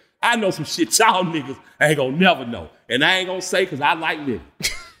Gregory. I know some shit y'all niggas ain't gonna never know. And I ain't gonna say because I like living.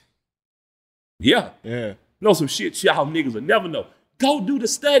 Yeah. Know some shit y'all niggas will never know. Go do the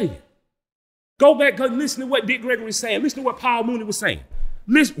studying. Go back, go listen to what Dick Gregory was saying. Listen to what Paul Mooney was saying.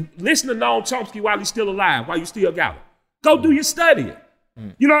 Listen to Noam Chomsky while he's still alive, while you still got him. Go do your studying.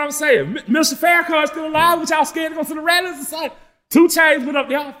 You know what I'm saying? Mr. Farrakhan's still alive, but y'all scared to go to the rallies and say, 2 Chainz went up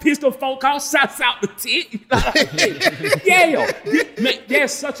there, pistol phone call, shots out the tit. You know what I mean? Man,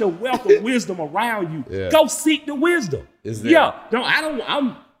 there's such a wealth of wisdom around you. Go seek the wisdom.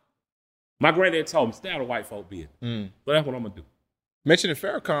 My granddad told me, stay out of white folk business. But that's what I'm going to do. Mentioning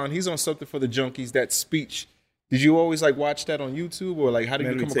Farrakhan, he's on Something for the Junkies. That speech. Did you always like watch that on YouTube, or like how did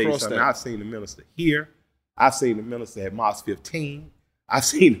you come across that? I've seen the minister here. I've seen the minister at Moss 15. I've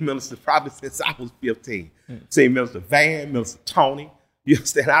seen the minister probably since I was 15. Seen Minister Van, Minister Tony. You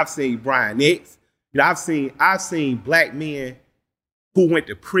understand? I've seen Brian X. You know, I've seen black men who went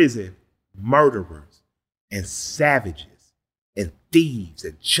to prison, murderers and savages and thieves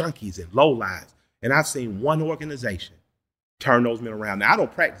and junkies and lowlives. And I've seen one organization turn those men around. Now, I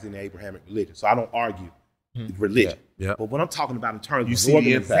don't practice in the Abrahamic religion, so I don't argue religion. Yeah. But what I'm talking about in terms of an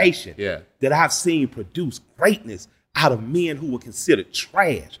organization that I've seen produce greatness out of men who were considered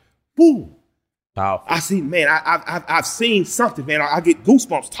trash. Woo! Powerful. I see, man, I've seen something, man. I get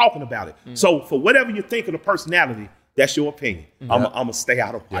goosebumps talking about it. So for whatever you think of the personality, that's your opinion. I'm going to stay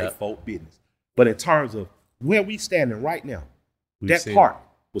out of white folk business. But in terms of where we standing right now, that park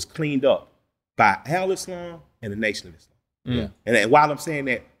was cleaned up by Al-Islam and the Nation of Islam. And while I'm saying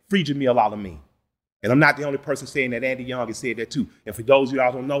that, free Jamil Al-Amin. And I'm not the only person saying that. Andy Young has said that too. And for those of you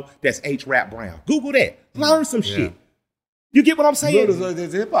all don't know, that's H. Rap Brown. Google that. Learn some shit. You get what I'm saying?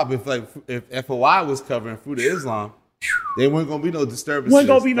 There's hip hop. If FOI was covering Fruit of Islam, there wasn't gonna be no disturbance. Wasn't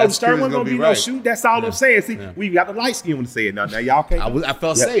gonna be no disturbance. Wasn't gonna be no shoot. That's all I'm saying. See, we got the light skin when to say it now. Now y'all can't. I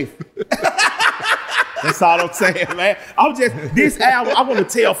felt safe. That's all I'm saying, man. I'm just this album. I want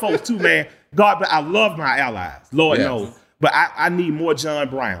to tell folks too, man. God, but I love my allies. Lord knows. But I need more John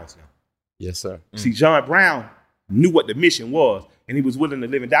Browns now. Yes, sir. See, John Brown knew what the mission was, and he was willing to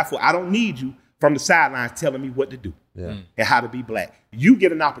live and die for it. I don't need you from the sidelines telling me what to do and how to be black. You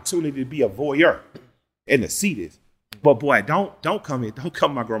get an opportunity to be a voyeur and to see this. But boy, don't come to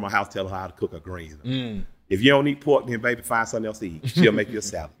my grandma's house telling her how to cook her greens. If you don't eat pork, then baby, find something else to eat. She'll make you a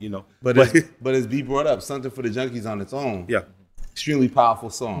salad, you know. But as B brought up, Something for the Junkies on its own. Yeah. Extremely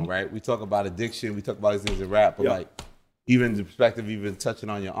powerful song, right? We talk about addiction, we talk about these things in rap, but like even the perspective, even touching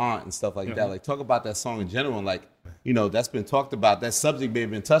on your aunt and stuff like that. Like talk about that song in general. And like, you know, that's been talked about. That subject may have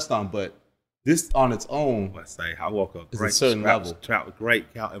been touched on, but this on its own, I woke up great. A certain level. Trout was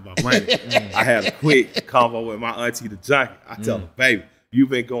great, counting my money. I had a quick convo with my auntie, the junkie. I tell her, baby, you've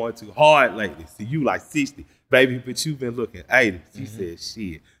been going too hard lately. See, you like 60. Baby, but you've been looking 80. She said,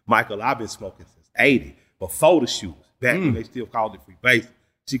 shit. Michael, I've been smoking since 80. Before the shoes, back when they still called it free base.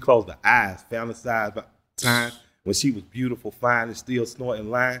 She closed her eyes, fantasized about time when she was beautiful, fine, and still snorting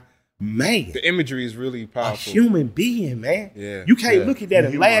line. Man. The imagery is really powerful. A human being, man. Yeah. You can't look at that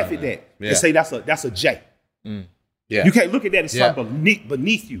and laugh at that and say that's a J. Yeah. You can't look at that as something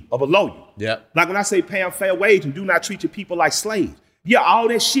beneath you or below you. Yeah. Like when I say pay them fair wage and do not treat your people like slaves. Yeah, all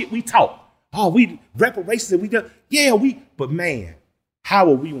that shit we talk. Oh, we reparations and we do. Yeah, but man, how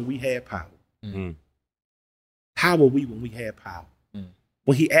were we when we had power? How were we when we had power?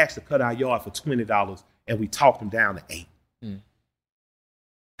 When he asked to cut our yard for $20 and we talked him down to $8.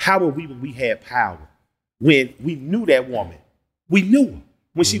 How were we when we had power? When we knew that woman. We knew her.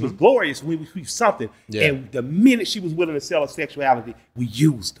 When she was glorious, when we something. And the minute she was willing to sell her sexuality, we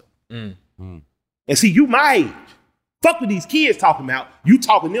used her. And see, you my age. Fuck what these kids talking about. You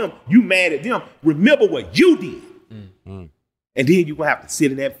talking to them, you mad at them. Remember what you did. And then you're going to have to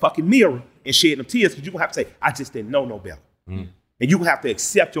sit in that fucking mirror and shed them tears because you're going to have to say, I just didn't know no better. And you have to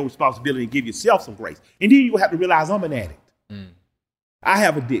accept your responsibility and give yourself some grace. And then you have to realize I'm an addict. I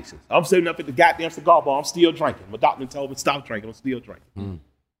have addictions. I'm sitting up at the goddamn cigar bar. I'm still drinking. My doctor told me stop drinking. I'm still drinking.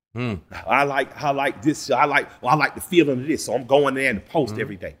 I like this. I like the feeling of this. So I'm going there and post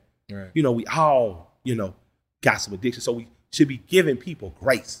every day. Right. You know, we all, got some addiction. So we should be giving people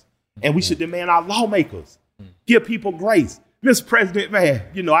grace. And we should demand our lawmakers give people grace. Mr. President, man,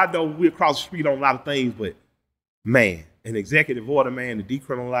 I know we're across the street on a lot of things, but man, an executive order, man, to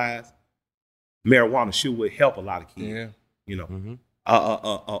decriminalize marijuana sure would help a lot of kids.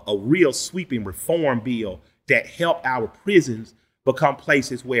 A real sweeping reform bill that helped our prisons become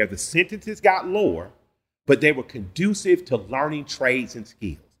places where the sentences got lower, but they were conducive to learning trades and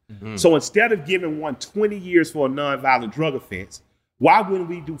skills. So instead of giving one 20 years for a nonviolent drug offense, why wouldn't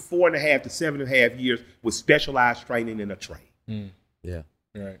we do 4.5 to 7.5 years with specialized training in a trade? Yeah.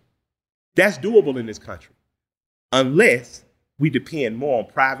 Right. That's doable in this country, unless we depend more on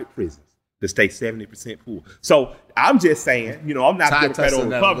private prisons to stay 70% poor. So I'm just saying, I'm not Democrat or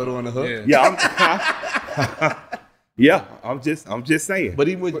Republican. I'm just saying. But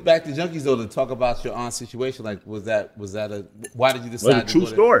even with back to junkies though, to talk about your aunt's situation, like was that why did you decide? Well, true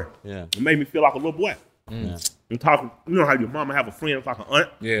story. Yeah, it made me feel like a little boy. I'm talking. You know how your mama have a friend that's like an aunt.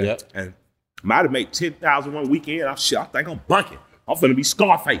 Yeah, and might have made 10,000 one weekend. I think I'm bunking. I'm finna be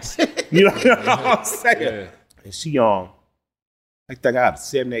Scarface. You know what I'm saying? Yeah. And she I think I got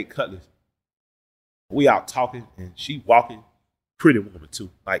 7-8 cutlass. We out talking and she walking pretty woman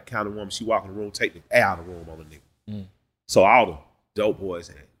too, like kind of woman. She walk in the room, take the air out of the room on the nigga. So all the dope boys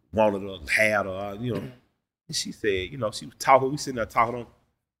had wanted her, had her, you know. And she said, you know, she was talking. We sitting there talking on,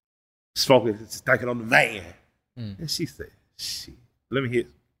 smoking, thinking on the man. And she said, shit, let me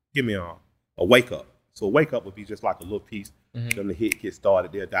give me a wake up. So a wake up would be just like a little piece. Then the hit get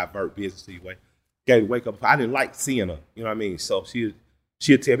started, they'll divert business to your way. Gave me a wake up. I didn't like seeing her, you know what I mean? So she'd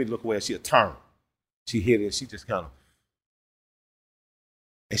tell me to look away, she'll turn. She hit it, and she just kind of,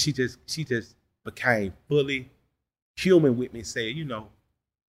 and she just became fully human with me and said, you know,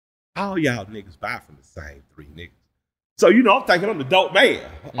 all y'all niggas buy from the same three niggas. So, you know, I'm thinking I'm the dope man.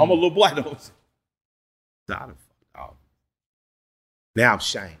 I'm a little boy though. So I done fucked off. Now I'm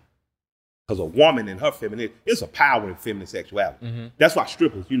shamed. Because a woman in her femininity, it's a power in feminine sexuality. That's why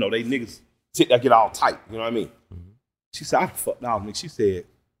strippers, you know, they niggas sit there, get all tight. You know what I mean? She said, I done fucked off, nigga. She said,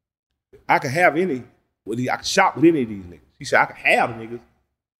 I could have I could shop with any of these niggas. She said, I could have the niggas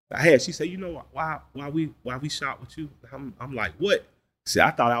I had. She said, you know why we shop with you? I'm like, what? She said,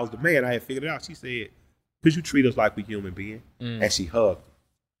 I thought I was the man. I had figured it out. She said, because you treat us like we human beings. And she hugged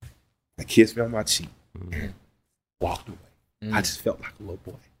me and kissed me on my cheek and walked away. I just felt like a little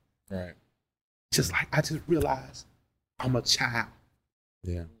boy. Right. Just like, I just realized I'm a child.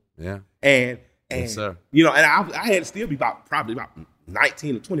 Yeah. And Yes, sir. you know, and I had to still be probably about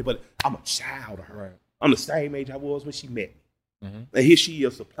 19 or 20, but I'm a child of her. Right. I'm the same age I was when she met me. And here she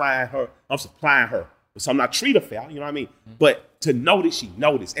is supplying her. I'm supplying her. So I'm not treat her fair, you know what I mean? But to know that she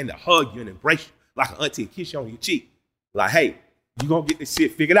noticed and to hug you and embrace you like an auntie and kiss you on your cheek. Like, hey, you gonna get this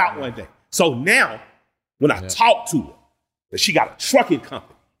shit figured out one day. So now, when I talk to her, that she got a trucking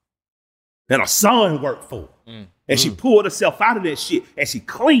company and her son worked for her. And she pulled herself out of that shit and she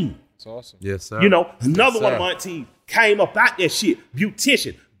clean. That's awesome. Yes, sir. You know, another Yes, one sir. of my aunties came up out that shit,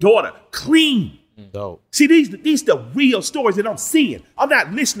 beautician, daughter, clean. Dope. See, these the real stories that I'm seeing. I'm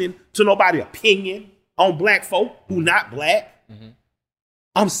not listening to nobody's opinion on black folk who not black.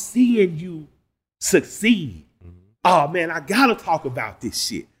 I'm seeing you succeed. Oh, man, I got to talk about this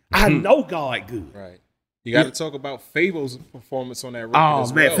shit. I know God good. Right. You got to talk about Fable's performance on that record Oh,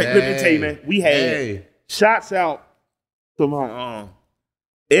 as man, well. let me tell you, man, we had shots out to my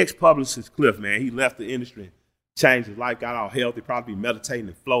ex-publicist, Cliff, man. He left the industry and changed his life, got all healthy, probably meditating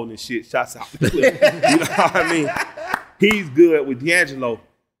and floating and shit. Shots out to Cliff. You know what I mean? He's good with D'Angelo.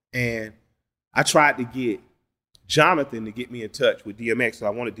 And I tried to get Jonathan to get me in touch with DMX, so I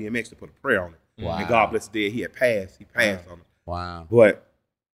wanted DMX to put a prayer on it. Wow. And God bless the dead, he had passed. He passed on it. Wow. But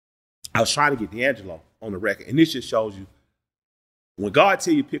I was trying to get D'Angelo on the record. And this just shows you, when God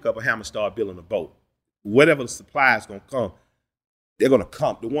tell you pick up a hammer, start building a boat, whatever the supply is going to come, they're going to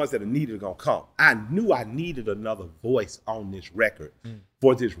come. The ones that are needed are going to come. I knew I needed another voice on this record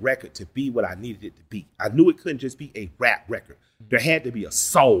for this record to be what I needed it to be. I knew it couldn't just be a rap record. There had to be a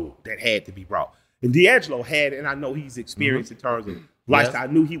soul that had to be brought. And D'Angelo had, and I know he's experienced in terms of lifestyle. I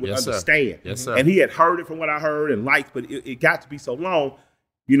knew he would understand. Yes, sir. And he had heard it from what I heard and liked, but it got to be so long.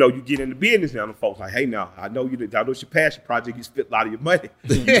 You know, you get into business now, and folks like, hey, now, I know it's your passion project. You spent a lot of your money.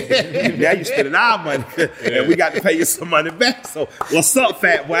 Now you're spending our money, and we got to pay you some money back. So what's up,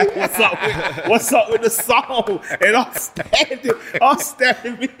 fat boy? What's up with the song? And I'm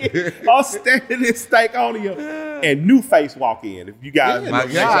standing this steak on you, and New Face walk in. If you guys, my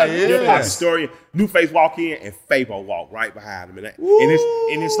God, hip-hop historian, New Face walk in, and Fabo walk right behind him. And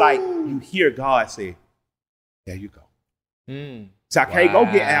it's like you hear God say, there you go. So I can't go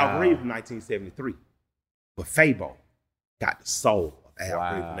get Al Green from 1973. But Fabo got the soul of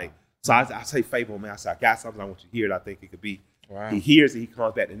Al Green. So I say, Fabo, man, I said, I got something I want you to hear it. I think it could be. Wow. He hears it. He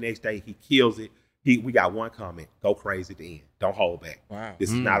comes back the next day. He kills it. We got one comment. Go crazy at the end. Don't hold back. Wow. This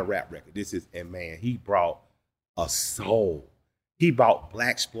is not a rap record. And man, he brought a soul. He brought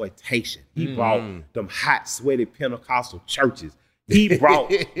blaxploitation. He brought them hot, sweaty Pentecostal churches. He brought,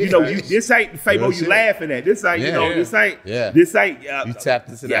 this ain't the Fabo you laughing at. This ain't, this ain't. You tapped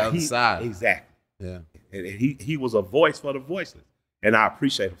into the other side. Exactly. Yeah. And he was a voice for the voiceless. And I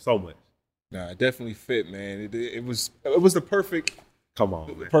appreciate him so much. Nah, it definitely fit, man. It was the perfect. Come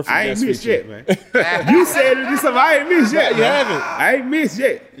on, man. Perfect I ain't guest missed feature. yet, man. You said it. I ain't missed yet. You haven't. I ain't missed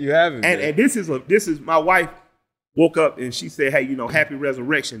yet. You haven't. And this is my wife woke up and she said, hey, Happy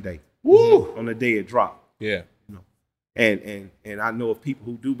Resurrection Day. Woo! On the day it dropped. Yeah. And I know of people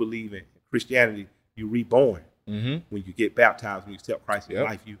who do believe in Christianity, you reborn when you get baptized, when you accept Christ in your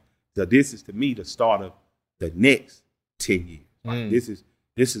life. So this is to me the start of the next 10 years. Like this is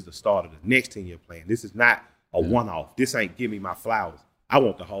the start of the next 10-year plan. This is not a one-off. This ain't give me my flowers. I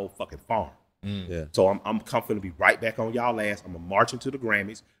want the whole fucking farm. Yeah. So I'm confident to be right back on y'all ass. I'm gonna march into the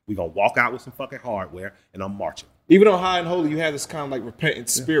Grammys. We're gonna walk out with some fucking hardware, and I'm marching. Even on High and Holy, you have this kind of like repentant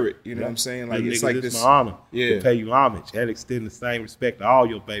spirit. You know what I'm saying? Like it's like this. My honor. Yeah. To pay you homage and extend the same respect to all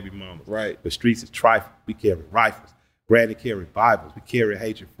your baby mamas. Right. The streets is trifle. We carry rifles. Granny carry Bibles. We carry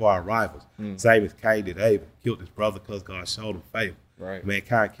hatred for our rivals. Same as Cain did Abel. Killed his brother because God showed him favor. Right.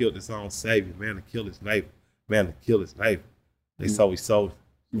 Mankind killed his own savior. Man to kill his neighbor. Man to kill his neighbor. They so he sold.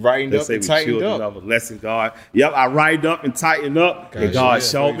 Rightened up and tightened up. Of a lesson, God. Yep, I rightened up and tightened up, and God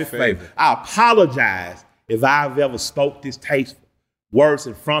showed me favor. I apologize if I've ever spoke distasteful words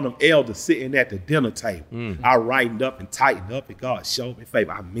in front of elders sitting at the dinner table. I rightened up and tightened up, and God showed me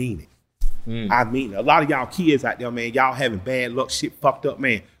favor. I mean it. I mean it. A lot of y'all kids out there, man, y'all having bad luck, shit fucked up,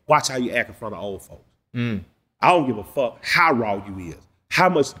 man. Watch how you act in front of old folks. I don't give a fuck how raw you is, how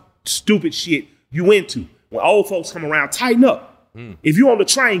much stupid shit you into. When old folks come around, tighten up. If you on the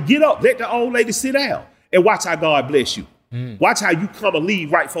train, get up, let the old lady sit down, and watch how God bless you. Watch how you come and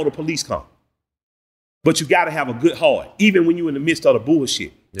leave right before the police come. But you got to have a good heart, even when you're in the midst of the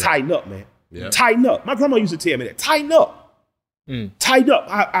bullshit. Yeah. Tighten up, man. Yeah. Tighten up. My grandma used to tell me that. Tighten up. Tighten up.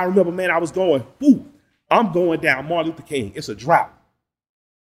 I remember, man, I was going, I'm going down Martin Luther King. It's a drought.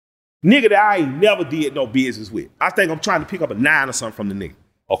 Nigga that I ain't never did no business with. I think I'm trying to pick up a 9 or something from the nigga.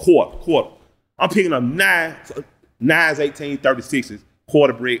 A quarter. I'm picking up 9s, 1836s,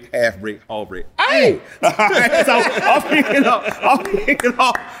 quarter brick, half brick, whole brick. Hey! So I'm picking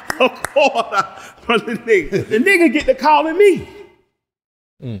up a quarter from the nigga. The nigga get to calling me.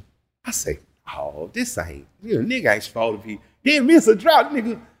 I say, oh, this ain't, nigga ain't supposed to be. Then miss a drought,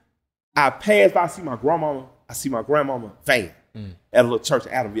 nigga. I pass by, I see my grandmama fan at a little church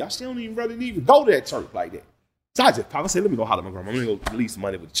in Adamville. I still don't even really even go to that church like that. So I just pop. I said, let me go holler at my grandma. Let me go release some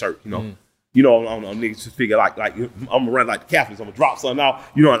money with the church, You know, niggas just figure like I'm gonna run like the Catholics. I'm gonna drop something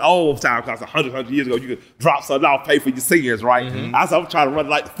off. You know, in old time, because 100 years ago, you could drop something off, pay for your sins, right? I said, I'm trying to run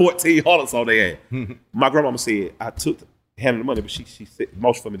like the 1400 so they had. My grandmama said, I handed the money, but she said,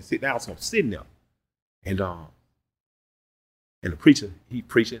 motioned for me to sit down, so I'm sitting there. And the preacher, he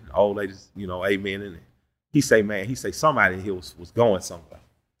preaching, the old ladies, amen. And he say somebody in here was going somewhere,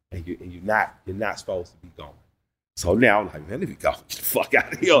 and you're not supposed to be going. So now I'm like, man, let me go. Get the fuck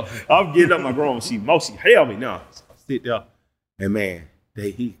out of here. I'm getting up my grandma. She held me now. So I sit there, and man,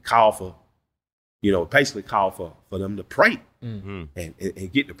 he called for, basically called for them to pray and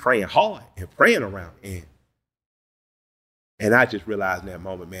get to praying hard and praying around. And I just realized in that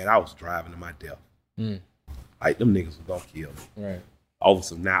moment, man, I was driving to my death. Like, them niggas were gonna kill me. Right. Over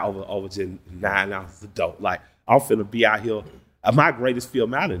just 9 ounces of dope. Like, I'm finna be out here. My greatest fear,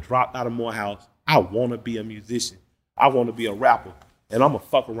 man, I done dropped out of Morehouse. I want to be a musician. I want to be a rapper. And I'm going to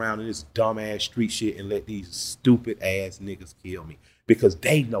fuck around in this dumb-ass street shit and let these stupid-ass niggas kill me. Because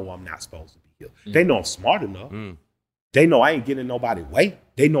they know I'm not supposed to be here. They know I'm smart enough. They know I ain't getting nobody way.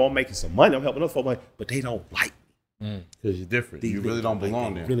 They know I'm making some money. I'm helping other folks, but they don't like me. Because you're different. You really don't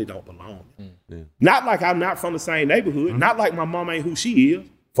belong there. Really don't belong there. Yeah. Not like I'm not from the same neighborhood. Not like my mom ain't who she is.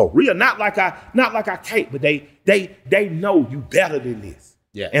 For real. Not like I can't, but they know you better than this.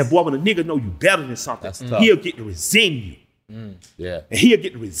 Yes. And boy, when a nigga know you better than something, he'll get to resent you. Yeah. And he'll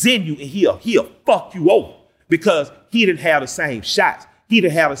get to resent you, and he'll fuck you over because he didn't have the same shots. He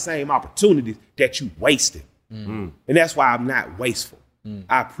didn't have the same opportunities that you wasted. And that's why I'm not wasteful.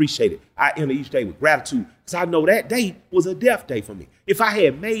 I appreciate it. I enter each day with gratitude because I know that day was a death day for me. If I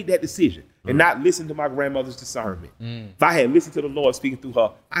had made that decision and not listened to my grandmother's discernment, if I had listened to the Lord speaking through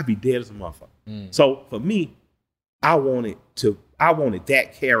her, I'd be dead as a motherfucker. So for me, I wanted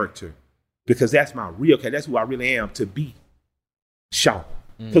that character because that's my real character. That's who I really am to be shown.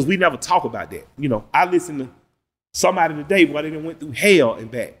 Because we never talk about that. I listened to somebody today where they done went through hell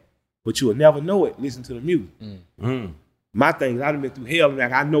and back, but you will never know it. Listen to the music. My thing is I done been through hell and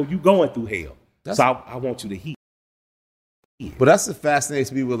back. I know you going through hell. So I want you to hear. But that's what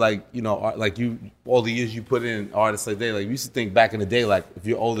fascinates me with like you all the years you put in artists like they like we used to think back in the day like if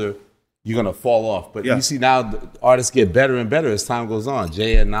you're older you're gonna fall off, but you see now the artists get better and better as time goes on.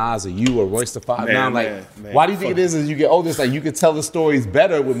 Jay and Nas, or you, or Royce the 5 9. Like, why do you think it is as you get older? It's like you can tell the stories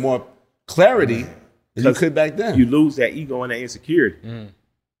better with more clarity than you could back then. You lose that ego and that insecurity.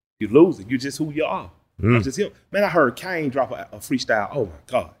 You lose it. You're just who you are. I'm just him. Man, I heard Kane drop a freestyle. Oh my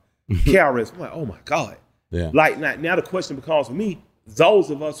God. KRS. I'm like, oh my God. Yeah. Like now the question becomes for me: those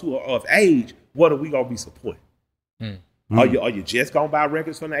of us who are of age, what are we gonna be supporting? Are you just gonna buy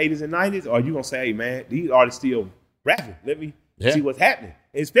records from the 80s and 90s? Or are you gonna say, hey man, these artists still rapping? Let me see what's happening.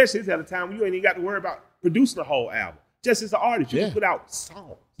 And especially at a time when you ain't even got to worry about producing a whole album. just as an artist, you can put out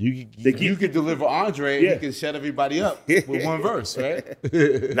songs. You could deliver Andre, and he can shut everybody up with one verse, right?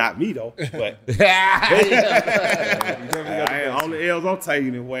 Not me though, but only L's I'm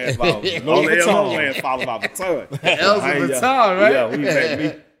taking and wearing followers. Only L's I'm wearing followers about the ton. L's of the ton, right?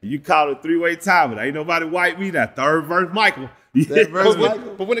 Yeah, you call it 3-way time, but ain't nobody wipe me. That third verse, Michael.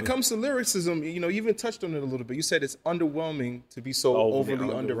 But when it comes to lyricism, you even touched on it a little bit. You said it's underwhelming to be so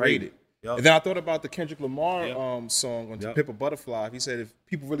overly underrated. Yep. And then I thought about the Kendrick Lamar song on Pimp a Butterfly. He said if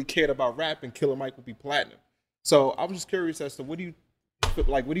people really cared about rapping, Killer Mike would be platinum. So I was just curious as to what do you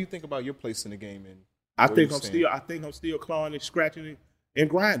think about your place in the game? And I think I'm still clawing and scratching and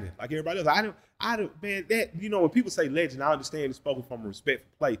grinding like everybody else. I don't, man. That when people say legend, I understand it's spoken from a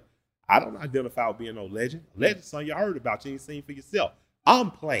respectful place. I don't identify with being no legend. Legend, son, you heard about, you ain't seen for yourself. I'm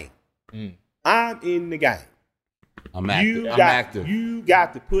playing. I'm in the game. I'm active. You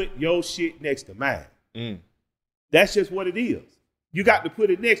got to put your shit next to mine. That's just what it is. You got to put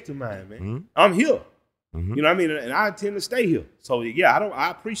it next to mine, man. Mm-hmm. I'm here. Mm-hmm. You know what I mean? And I intend to stay here. So yeah,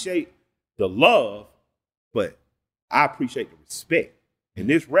 I appreciate the love, but I appreciate the respect. And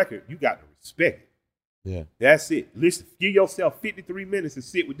this record, you got to respect it. Yeah. That's it. Listen, give yourself 53 minutes and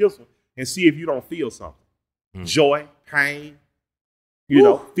sit with this one and see if you don't feel something. Joy, pain,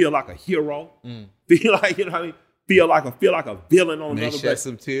 feel like a hero. Feel like, what I mean? Feel like a villain on another. Shed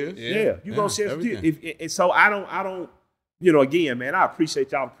some tears. Yeah, you're gonna shed some tears. And so I don't. Again, man, I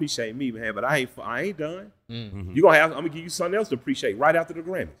appreciate y'all. Appreciate me, man. But I ain't done. Mm-hmm. I'm gonna give you something else to appreciate right after the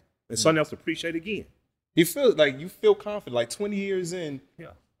Grammys, and something else to appreciate again. You feel confident. Like 20 years in.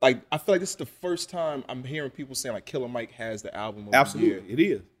 Yeah. Like I feel like this is the first time I'm hearing people saying like Killer Mike has the album of the year. It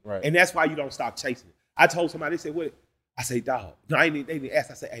is. Right. And that's why you don't stop chasing it. I told somebody, they said, "What?" I say, "Dog." No, they didn't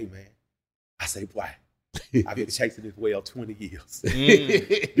ask. I say, "Hey, man." I say, "Boy." I've been chasing this well 20 years.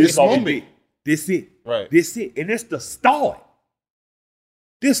 This moment. This it. Right. This it. And it's the start.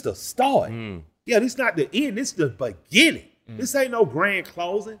 This the start. Yeah, this not the end. This the beginning. This ain't no grand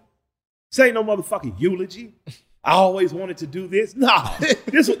closing. This ain't no motherfucking eulogy. I always wanted to do this. Nah.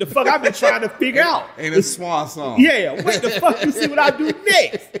 This what the fuck I've been trying to figure out. Ain't a swan song. Yeah. What the fuck you see what I do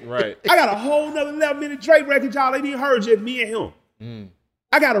next? Right. I got a whole nother 11-minute Drake record y'all ain't even heard, just me and him.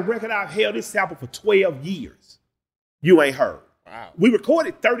 I got a record I've held this sample for 12 years. You ain't heard. Wow. We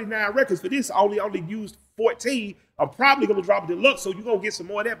recorded 39 records for this. Only used 14. I'm probably gonna drop a deluxe, so you're gonna get some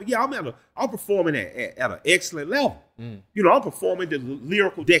more of that. But yeah, I'm performing at an excellent level. I'm performing the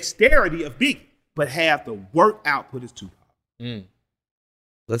lyrical dexterity of Biggie, but have the work output as Tupac.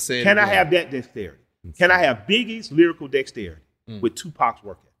 Let's say, can I have that dexterity? Can I have Biggie's lyrical dexterity with Tupac's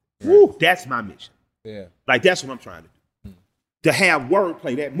work ethic? Woo, that's my mission. Yeah, like that's what I'm trying to do. To have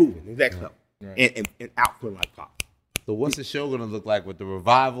wordplay that moving, exactly, and output like pop. So what's the show gonna look like with the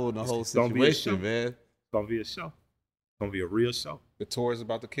revival and the whole situation, man? It's gonna be a show. It's gonna be a real show. The tour is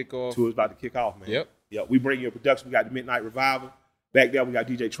about to kick off. Man. Yep. We bring you a production. We got the Midnight Revival back there. We got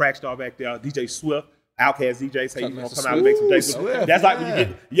DJ Trackstar back there. DJ Swift, Outkast DJ. Say he's gonna come out and make some days. That's like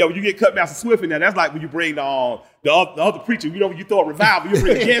when you get Cutmaster Swift in there. That's like when you bring the other preacher. When you throw a revival, you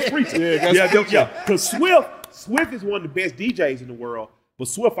bring a guest preacher. Yeah. Because Swift is one of the best DJs in the world, but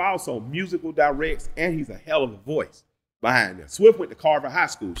Swift also musical directs, and he's a hell of a voice behind them. Swift went to Carver High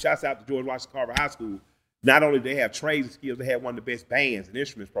School. Shouts out to George Washington Carver High School. Not only do they have trades and skills, they have one of the best bands and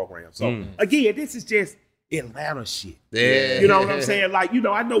instruments programs. So, again, this is just Atlanta shit. Yeah. You know what I'm saying? Like,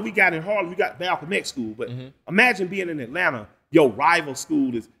 I know we got in Harlem, we got Malcolm X school, but imagine being in Atlanta, your rival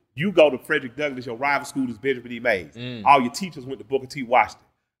school is, you go to Frederick Douglass, your rival school is Benjamin D. Mays. All your teachers went to Booker T. Washington.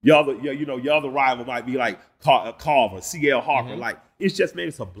 Your other rival might be like Carver, C.L. Harper. Like, it's just, man,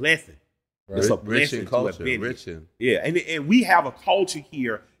 it's a blessing. Right. It's a blessing to have been here. Yeah, and we have a culture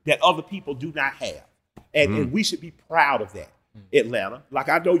here that other people do not have. And we should be proud of that. Atlanta. Like,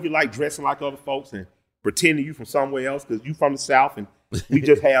 I know you like dressing like other folks and pretending you from somewhere else because you from the South, and we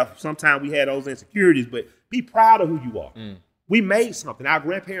just have, sometimes we had those insecurities, but be proud of who you are. We made something. Our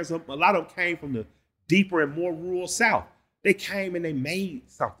grandparents, a lot of them came from the deeper and more rural South. They came and they made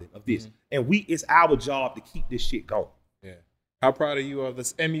something of this. And it's our job to keep this shit going. Yeah. How proud are you of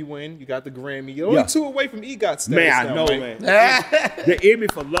this Emmy win? You got the Grammy. You're only 2 away from EGOT status. Man, I know, man. The Emmy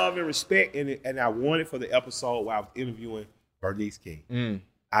for love and respect, and I won it for the episode where I was interviewing Bernice King.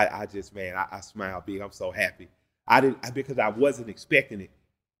 I just, man, I smile big. I'm so happy. Because I wasn't expecting it.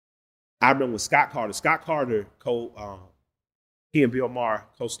 I remember when Scott Carter, he and Bill Maher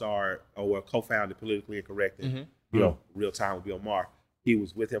co-starred or co-founded Politically Incorrect and, Real Time with Bill Maher. He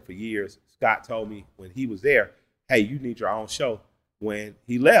was with him for years. Scott told me when he was there, hey, you need your own show. When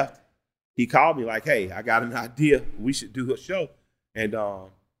he left, he called me like, hey, I got an idea. We should do a show. And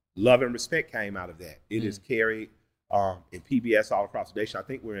Love and Respect came out of that. It has carried and PBS all across the nation. I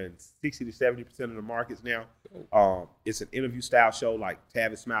think we're in 60 to 70% of the markets now. It's an interview style show like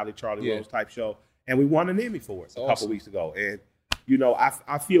Tavis Smiley, Charlie Rose type show. And we won an Emmy for it a couple weeks ago. And, you know,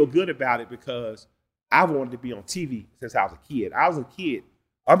 I feel good about it because I wanted to be on TV since I was a kid. I was a kid.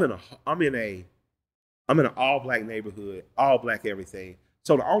 I'm in an all black neighborhood, all black everything.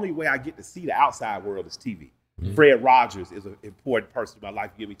 So the only way I get to see the outside world is TV. Mm-hmm. Fred Rogers is an important person in my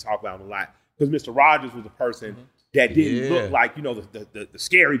life. You get me talk about him a lot because Mr. Rogers was a person that didn't look like, you know, the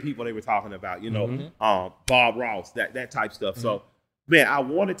scary people they were talking about. You know, Bob Ross, that type stuff. So, man, I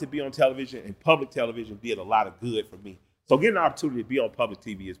wanted to be on television, and public television did a lot of good for me. So getting an opportunity to be on public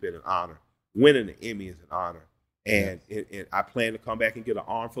TV has been an honor. Winning the Emmy is an honor. And I plan to come back and get an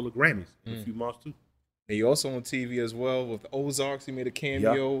armful of Grammys in a few months, too. And you're also on TV as well with Ozarks. You made a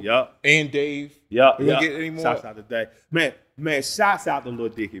cameo. Yep. And Dave. Yep. We gonna get any more? Shouts out to Dave. Man, shouts out to Lil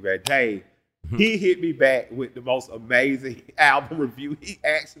Dicky, man. Dave, he hit me back with the most amazing album review. He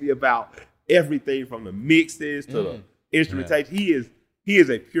asked me about everything from the mixes to the instrumentation. Yeah. He is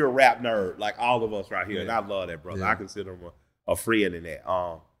a pure rap nerd like all of us right here. And I love that brother. I consider him a friend in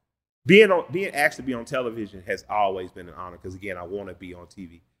that. Being asked to be on television has always been an honor because, again, I want to be on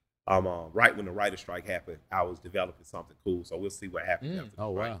TV. Right when the writer's strike happened, I was developing something cool. So we'll see what happens after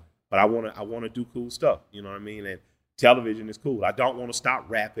the strike. Wow. But I want to do cool stuff. You know what I mean? And television is cool. I don't want to stop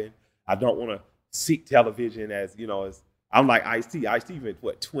rapping. I don't want to seek television as, you know, I'm like Ice-T. Ice-T been,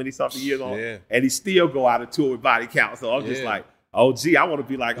 20-something years on? Yeah. And he still go out and tour with Body Count. So I'm just like, OG, I want to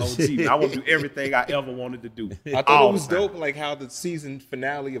be like OG. Man. I want to do everything I ever wanted to do. I thought it was dope, like how the season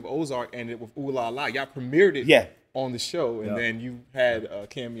finale of Ozark ended with Ooh La La. Y'all premiered it on the show, and then you had a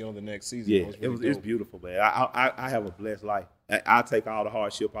cameo the next season. Yeah, it's beautiful, man. I have a blessed life. I'll take all the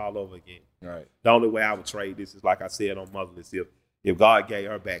hardship all over again. Right. The only way I would trade this is, like I said on Motherless, if God gave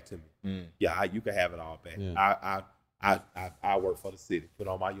her back to me, you can have it all back. Yeah. I work for the city, put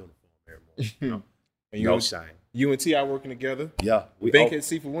on my uniform every morning. You know? And no shame. You and T.I. working together? Yeah. Bankhead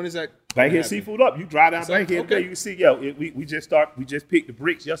Seafood, when is that? Bankhead Seafood up. You drive down Bankhead today, you can see, we just picked the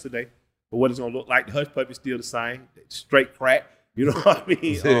bricks yesterday. But what it's going to look like, the Hush Puppy is still the same. Straight crack. You know what I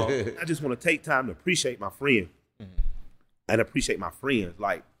mean? I just want to take time to appreciate my friends and appreciate my friends.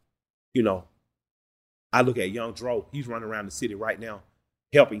 Like, you know, I look at Young Dro. He's running around the city right now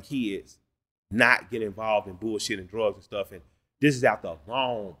helping kids not get involved in bullshit and drugs and stuff. And this is after a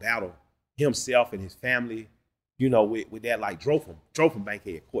long battle, himself and his family, you know, with that, like, Dro from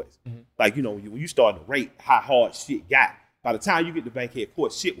Bankhead Courts. Like, you know, when you start to rate how hard shit got, by the time you get to Bankhead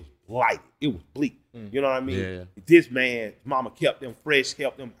Courts, shit was blighted. It was bleak. You know what I mean? Yeah. This man, mama kept them fresh,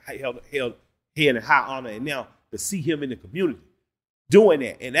 kept them held head in high honor, and now to see him in the community doing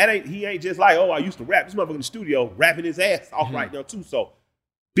that, and he ain't just like, I used to rap. This motherfucker in the studio rapping his ass off right now too. So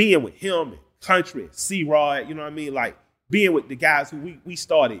being with him and Country and C-Rod, you know what I mean? Like being with the guys who we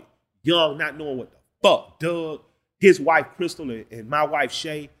started young, not knowing what the fuck. Doug, his wife Crystal, and my wife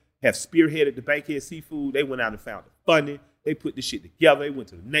Shay have spearheaded the Bankhead Seafood. They went out and found the funding. They put this shit together. They went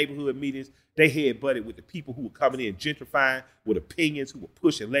to the neighborhood meetings. They head-butted with the people who were coming in gentrifying with opinions, who were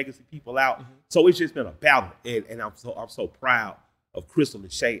pushing legacy people out. So it's just been a battle. And I'm so proud of Crystal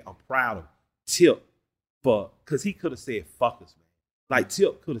and Shay. I'm proud of Tip because he could have said, fuck us, man. Like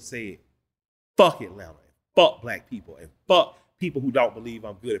Tip could have said, fuck Atlanta, and fuck black people, and fuck people who don't believe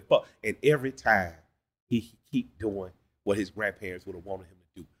I'm good, and every time he keep doing what his grandparents would have wanted him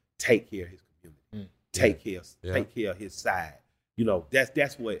to do. Take care of his community. Take care of his side. You know,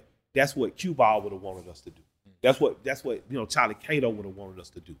 that's what Cue Ball would have wanted us to do. That's what you know, Charlie Cato would have wanted us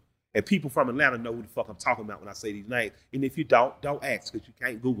to do. And people from Atlanta know who the fuck I'm talking about when I say these names. And if you don't ask, because you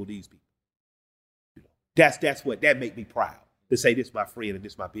can't Google these people. You know, that make me proud to say this is my friend and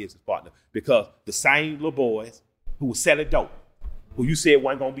this is my business partner. Because the same little boys who were selling dope, who you said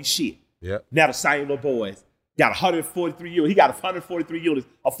wasn't gonna be shit. Now the same little boys got 143 units. He got 143 units,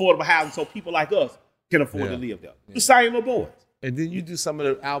 affordable housing, so people like us can afford to live there. The same little boys. And then you do some of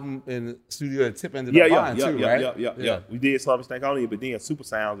the album in the studio at Tip ended up buying too, right? Yeah. We did some Stank on it, but then Super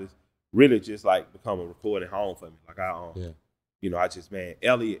Sounds is really just like become a recording home for me. Like you know, I just, man,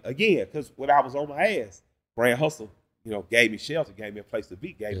 Elliot, again, because when I was on my ass, Brand Hustle, you know, gave me shelter, gave me a place to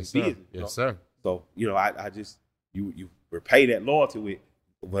be, gave me business. Yes, sir. So, you know, I just, you repay that loyalty with,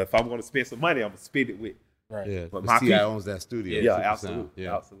 well, if I'm going to spend some money, I'm going to spend it with. Right. Yeah, but my T.I. owns that studio. Yeah, absolutely.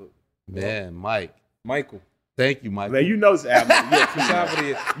 Yeah. Absolutely. Man, Michael. Thank you, Michael. Man, you know this album.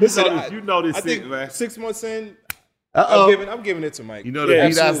 You know this, man. I think man. 6 months in, I'm giving it to Mike. You know the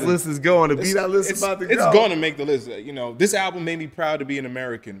B-Dot's list is going. The B-Dot list is about to go. It's going to make the list. You know, this album made me proud to be an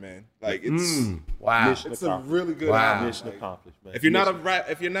American, man. Like it's wow. It's a really good album. Mission accomplished, man. If you're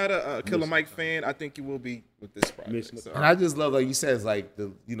not a Killer Mike fan, I think you will be with this project. So. And I just love, like you said, it's like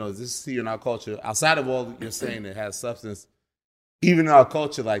this is here in our culture. Outside of all you're saying that has substance, even in our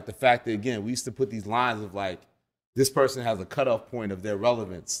culture, like the fact that again we used to put these lines of like this person has a cutoff point of their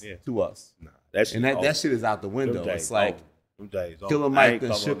relevance to us. Nah, that shit is out the window. It's like them days. Killer Mike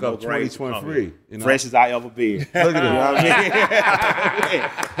that shook up 2023. You know? Fresh as I ever been. Look at it.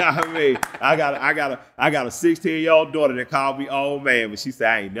 I mean, I got a 16-year-old daughter that called me old man, but she said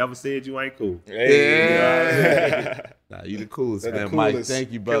I ain't never said you ain't cool. Yeah. Nah, you the coolest, man. Coolest. Mike,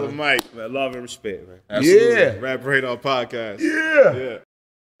 thank you, brother. Killer Mike, man, love and respect, man. Absolutely. Yeah. Rap Radar Podcast. Yeah.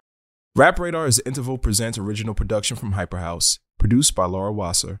 Rap Radar is an Interval Presents original production from Hyperhouse, produced by Laura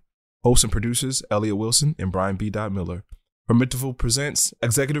Wasser. Hosts and producers Elliot Wilson and Brian B. Miller. From Interval Presents,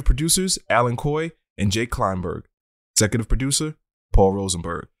 executive producers Alan Coy and Jake Kleinberg. Executive producer Paul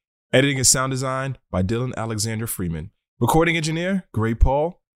Rosenberg. Editing and sound design by Dylan Alexander Freeman. Recording engineer Gray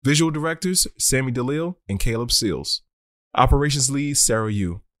Paul. Visual directors Sammy DeLille and Caleb Seals. Operations lead Sarah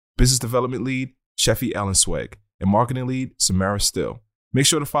Yu. Business development lead Sheffy Allen Swag. And marketing lead Samara Still. Make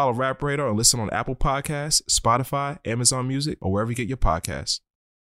sure to follow Rap Radar and listen on Apple Podcasts, Spotify, Amazon Music, or wherever you get your podcasts.